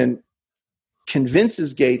Hamilton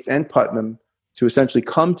convinces Gates and Putnam to essentially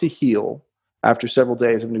come to heel after several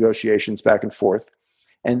days of negotiations back and forth.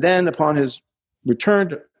 And then upon his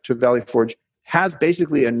return to Valley Forge, has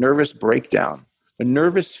basically a nervous breakdown, a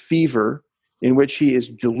nervous fever in which he is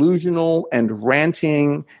delusional and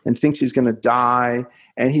ranting and thinks he's going to die.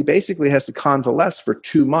 And he basically has to convalesce for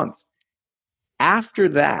 2 months. After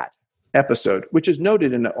that episode, which is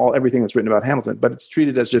noted in everything that's written about Hamilton, but it's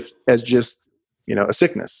treated as just a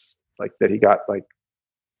sickness, like that he got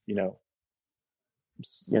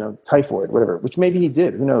typhoid, whatever, which maybe he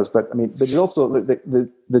did, who knows? But there's also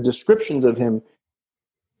the descriptions of him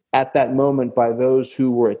at that moment by those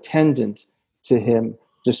who were attendant to him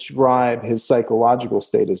describe his psychological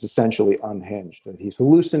state as essentially unhinged, that he's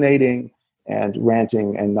hallucinating and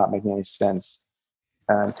ranting and not making any sense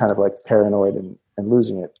and kind of like paranoid and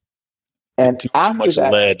losing it. And too much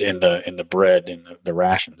lead in the bread in the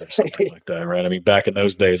rations or something like that, right? I mean, back in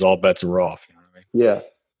those days, all bets were off. You know what I mean? Yeah.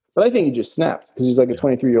 But I think he just snapped because he's like a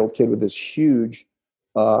 23-year-old kid with this huge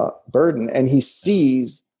burden. And he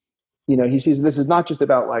sees this is not just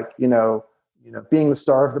about being the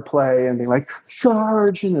star of the play and being like,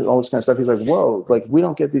 charge and all this kind of stuff. He's like, whoa, like we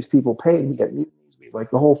don't get these people paid. We get mutinies. Like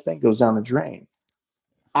the whole thing goes down the drain.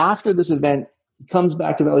 After this event, he comes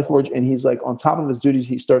back to Valley Forge and he's like on top of his duties.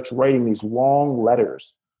 He starts writing these long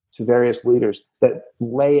letters to various leaders that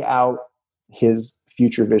lay out his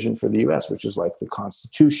future vision for the U.S., which is like the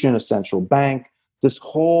Constitution, a central bank, this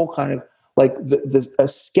whole kind of like a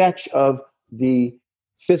sketch of the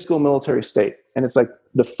fiscal military state. And it's like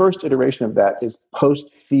the first iteration of that is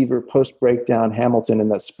post-fever, post-breakdown Hamilton in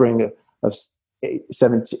that spring of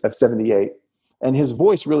 78. And his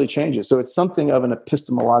voice really changes. So it's something of an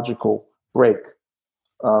epistemological break.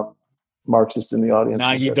 Marxist in the audience.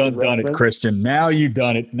 Now you done it, Christian. Now you've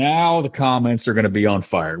done it. Now the comments are going to be on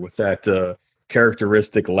fire with that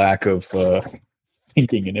characteristic lack of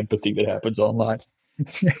thinking and empathy that happens online.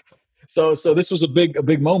 So this was a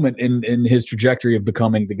big moment in his trajectory of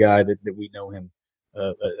becoming the guy that we know him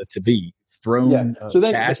to be. Thrown,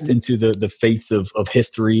 cast into the fates of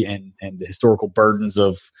history and the historical burdens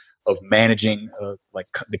of managing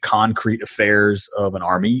the concrete affairs of an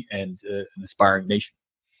army and an aspiring nation.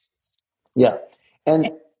 Yeah.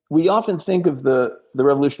 And we often think of the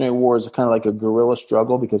Revolutionary War as kind of like a guerrilla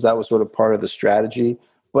struggle because that was sort of part of the strategy,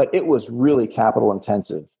 but it was really capital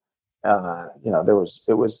intensive. It was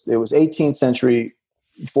 18th century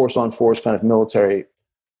force on force kind of military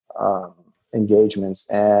engagements.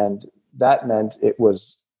 And that meant it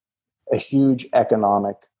was a huge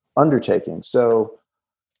economic undertaking. So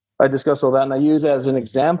I discuss all that, and I use as an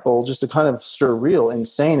example, just a kind of surreal,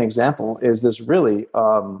 insane example, is this really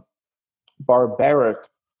barbaric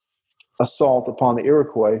assault upon the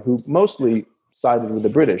Iroquois, who mostly sided with the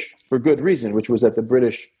British for good reason, which was that the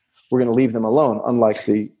British were going to leave them alone, unlike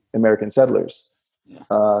the American settlers.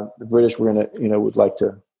 The British were going to, would like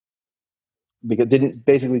to, because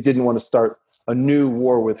didn't want to start a new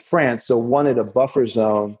war with France, so wanted a buffer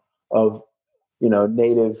zone of,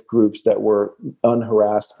 native groups that were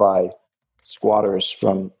unharassed by squatters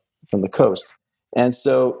from the coast. And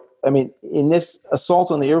so, I mean, in this assault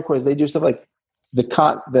on the Iroquois, they do stuff like the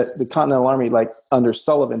Continental Army, like under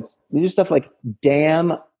Sullivan, they do stuff like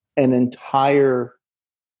dam an entire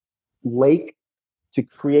lake to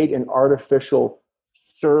create an artificial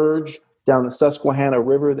surge down the Susquehanna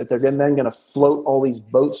River that they're then going to float all these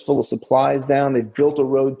boats full of supplies down. They've built a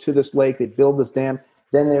road to this lake. They build this dam.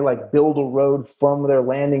 Then they build a road from their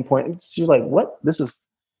landing point. It's just like, what? This is,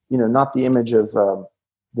 not the image of the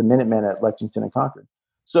Minutemen at Lexington and Concord.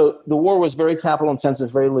 So the war was very capital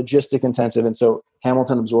intensive, very logistic intensive. And so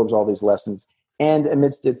Hamilton absorbs all these lessons. And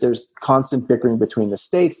amidst it, there's constant bickering between the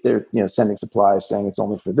states. They're, sending supplies, saying it's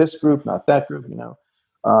only for this group, not that group,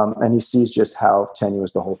 and he sees just how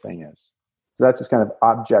tenuous the whole thing is. So that's his kind of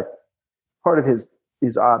part of his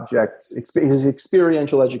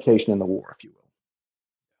experiential education in the war, if you will.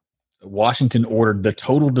 Washington ordered the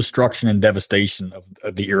total destruction and devastation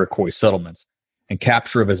of the Iroquois settlements and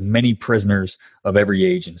capture of as many prisoners of every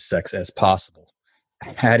age and sex as possible,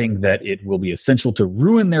 adding that it will be essential to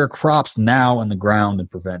ruin their crops now on the ground and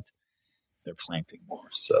prevent their planting more.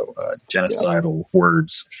 So genocidal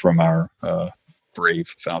words from our brave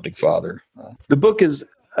founding father. The book is,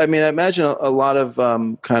 I imagine a lot of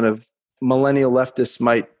kind of millennial leftists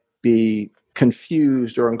might be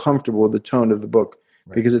confused or uncomfortable with the tone of the book,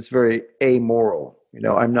 right, because it's very amoral.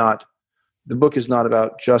 The book is not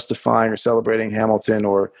about justifying or celebrating Hamilton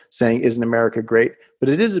or saying, isn't America great? But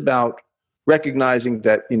it is about recognizing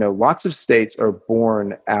that, lots of states are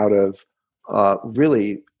born out of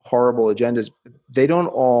really horrible agendas. They don't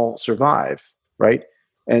all survive, right?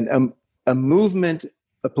 And a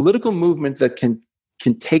political movement that can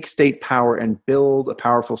take state power and build a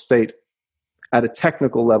powerful state at a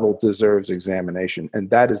technical level deserves examination. And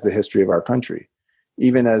that is the history of our country.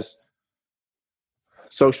 Even as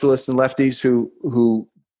socialists and lefties who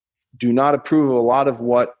do not approve of a lot of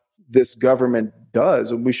what this government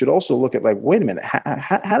does, we should also look at wait a minute,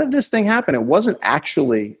 how did this thing happen? It wasn't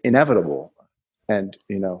actually inevitable and,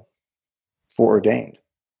 foreordained.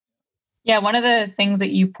 Yeah, one of the things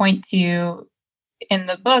that you point to in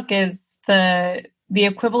the book is the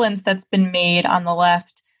equivalence that's been made on the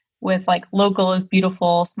left with local is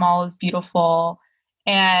beautiful, small is beautiful,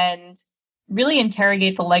 and really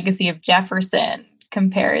interrogate the legacy of Jefferson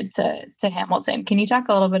compared to Hamilton. Can you talk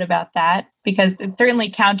a little bit about that? Because it certainly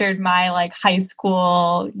countered my high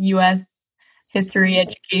school U.S. history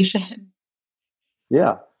education.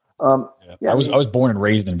 Yeah. I was born and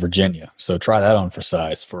raised in Virginia, so try that on for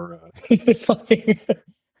size for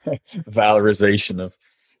valorization of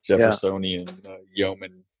Jeffersonian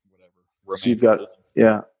yeoman, whatever. So you've got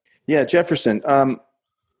Jefferson.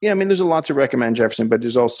 There's a lot to recommend Jefferson, but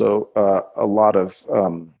there's also a lot of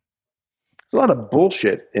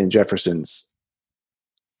bullshit in Jefferson's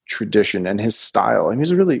tradition and his style.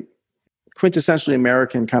 He's a really quintessentially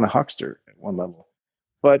American kind of huckster at one level.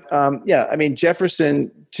 But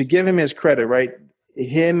Jefferson, to give him his credit, right?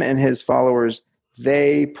 Him and his followers,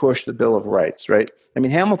 they pushed the Bill of Rights, right?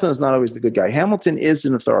 Hamilton is not always the good guy. Hamilton is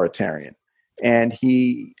an authoritarian. And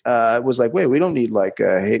he was like, wait, we don't need we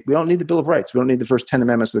don't need the Bill of Rights. We don't need the first 10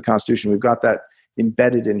 amendments of the Constitution. We've got that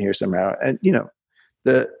embedded in here somehow. And,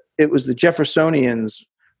 it was the Jeffersonians,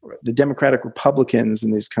 the Democratic Republicans,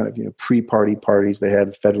 and these kind of, pre-party parties. They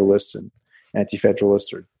had Federalists and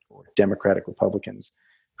Anti-Federalists or Democratic Republicans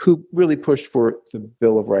who really pushed for the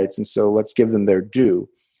Bill of Rights. And so let's give them their due.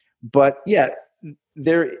 But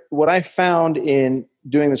what I found in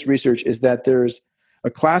doing this research is that there's a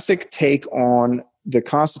classic take on the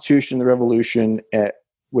Constitution, the Revolution,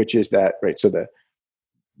 which is that, right? So the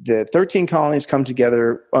 13 colonies come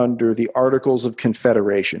together under the Articles of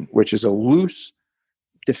Confederation, which is a loose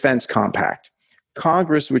defense compact.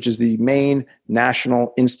 Congress, which is the main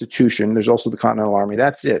national institution, there's also the Continental Army.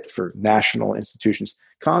 That's it for national institutions.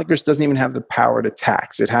 Congress doesn't even have the power to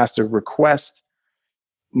tax. It has to request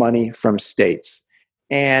money from states.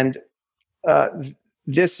 And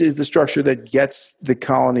this is the structure that gets the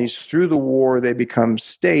colonies through the war. They become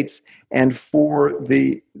states. And for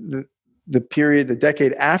the period, the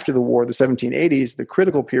decade after the war, the 1780s, the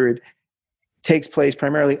critical period, takes place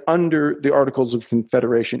primarily under the Articles of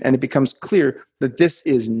Confederation, and it becomes clear that this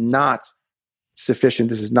is not sufficient.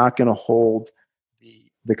 This is not going to hold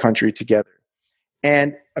the country together.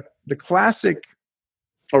 And the classic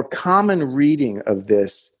or common reading of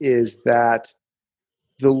this is that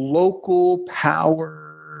the local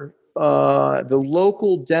power, the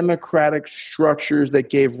local democratic structures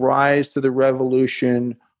that gave rise to the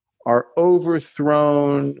revolution are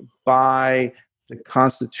overthrown by the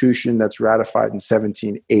Constitution that's ratified in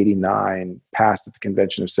 1789, passed at the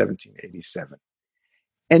Convention of 1787.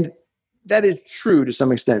 And that is true to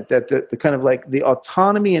some extent, that the kind of like the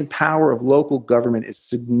autonomy and power of local government is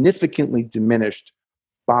significantly diminished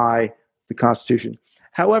by the Constitution.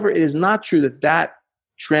 However, it is not true that that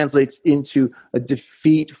translates into a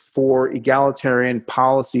defeat for egalitarian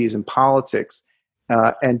policies and politics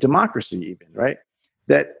and democracy even, right?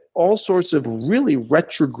 That all sorts of really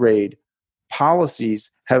retrograde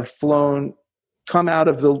policies have come out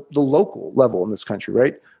of the local level in this country,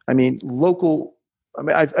 right? I mean,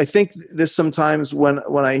 I think this sometimes when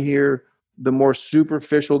I hear the more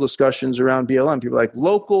superficial discussions around BLM, people are like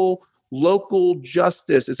local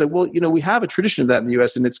justice. It's like, well, we have a tradition of that in the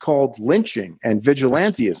U.S. and it's called lynching and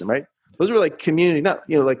vigilantism, right? Those are like community,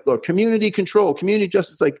 community control, community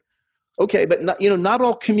justice. Like, okay, but not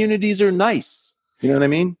all communities are nice. You know what I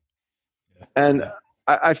mean? And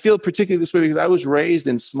I feel particularly this way because I was raised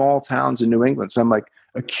in small towns in New England. So I'm like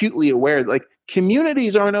acutely aware, like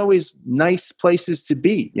communities aren't always nice places to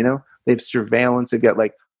be. They have surveillance. They've got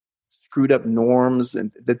like screwed up norms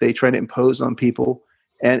and that they try to impose on people.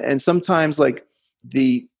 And sometimes like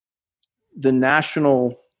the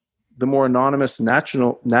more anonymous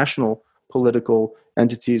national political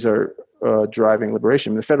entities are driving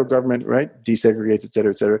liberation. The federal government, right, desegregates, et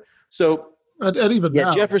cetera, et cetera. So, and even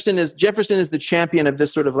now, Jefferson is the champion of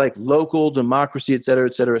this sort of like local democracy, et cetera,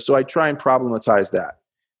 et cetera. So I try and problematize that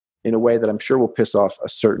in a way that I'm sure will piss off a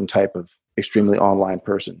certain type of extremely online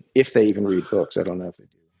person, if they even read books. I don't know if they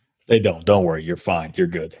do. They don't. Don't worry. You're fine. You're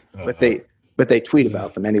good. But they tweet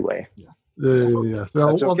about them anyway. Yeah.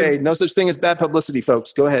 That's okay. No such thing as bad publicity,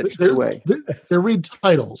 folks. Go ahead. They read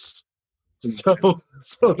titles. So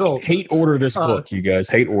they'll hate order this book, you guys.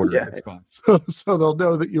 Hate order. Yeah. It's fine. So they'll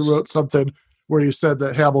know that you wrote something where you said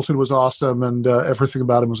that Hamilton was awesome and everything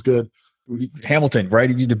about him was good. Hamilton, right?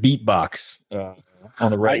 He used a beatbox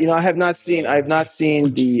on the right. I have not seen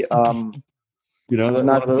the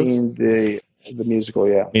the musical.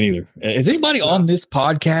 Yeah, me neither. Has anybody on this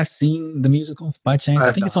podcast seen the musical by chance?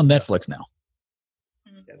 I think it's on Netflix now.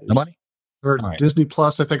 Nobody? Or right. Disney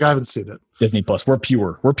Plus. I think I haven't seen it. Disney Plus. We're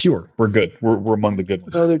pure. We're good. We're among the good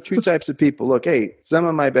ones. No, there are two types of people. Look, hey, some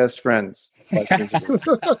of my best friends like musicals.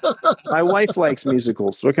 My wife likes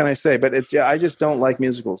musicals. What can I say? But I just don't like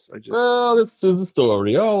musicals. Well, this is the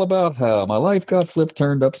story all about how my life got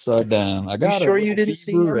turned upside down. I got you didn't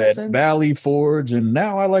see at Valley Forge, and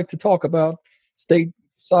now I like to talk about state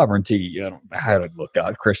sovereignty. Look,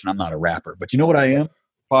 God, Christian, I'm not a rapper, but you know what I am?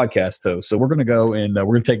 Podcast host. So we're going to go and we're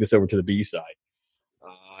going to take this over to the B-side.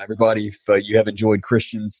 Everybody, if you have enjoyed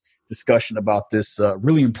Christian's discussion about this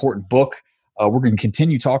really important book, we're going to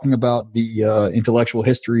continue talking about the intellectual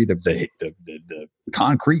history, the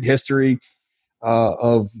concrete history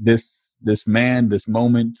of this man, this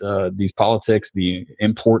moment, these politics, the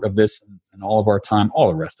import of this, and all of our time, all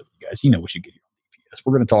the rest of you guys. You know what you get here on DPS.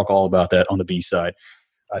 We're going to talk all about that on the B-side.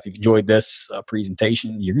 If you've enjoyed this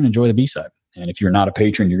presentation, you're going to enjoy the B-side. And if you're not a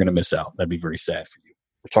patron, you're going to miss out. That'd be very sad for you.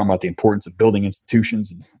 We're talking about the importance of building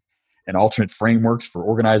institutions and alternate frameworks for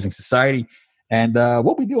organizing society. And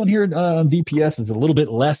what we're doing here on DPS is a little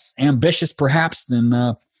bit less ambitious, perhaps,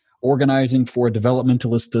 than organizing for a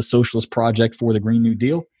developmentalist socialist project for the Green New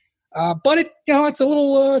Deal. But it's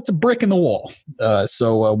it's a brick in the wall.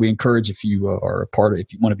 So we encourage, if you are a part of,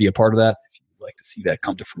 if you want to be a part of that, if you'd like to see that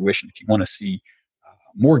come to fruition, if you want to see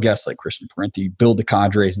more guests like Christian Parenti, build the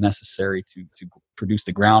cadres necessary to produce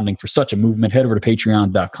the grounding for such a movement, head over to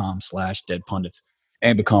patreon.com/deadpundits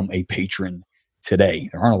and become a patron today.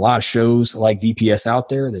 There aren't a lot of shows like DPS out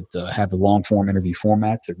there that have the long form interview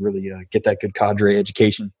format to really get that good cadre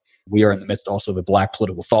education. We are in the midst also of a Black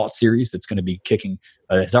Political Thought series that's going to be kicking,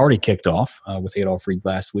 it's already kicked off with Adolf Reed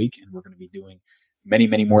last week, and we're going to be doing many,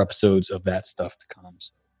 many more episodes of that stuff to come.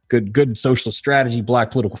 So good social strategy,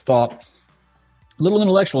 Black Political Thought, little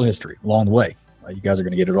intellectual history along the way. You guys are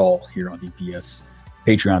going to get it all here on DPS.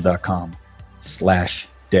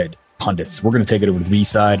 Patreon.com/deadpundits. We're going to take it over to the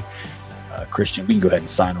B-side. Christian, we can go ahead and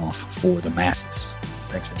sign off for the masses.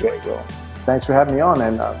 Thanks for joining. Thanks for having me on,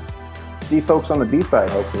 and see folks on the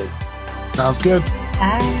B-side, hopefully. Sounds good.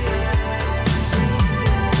 Bye.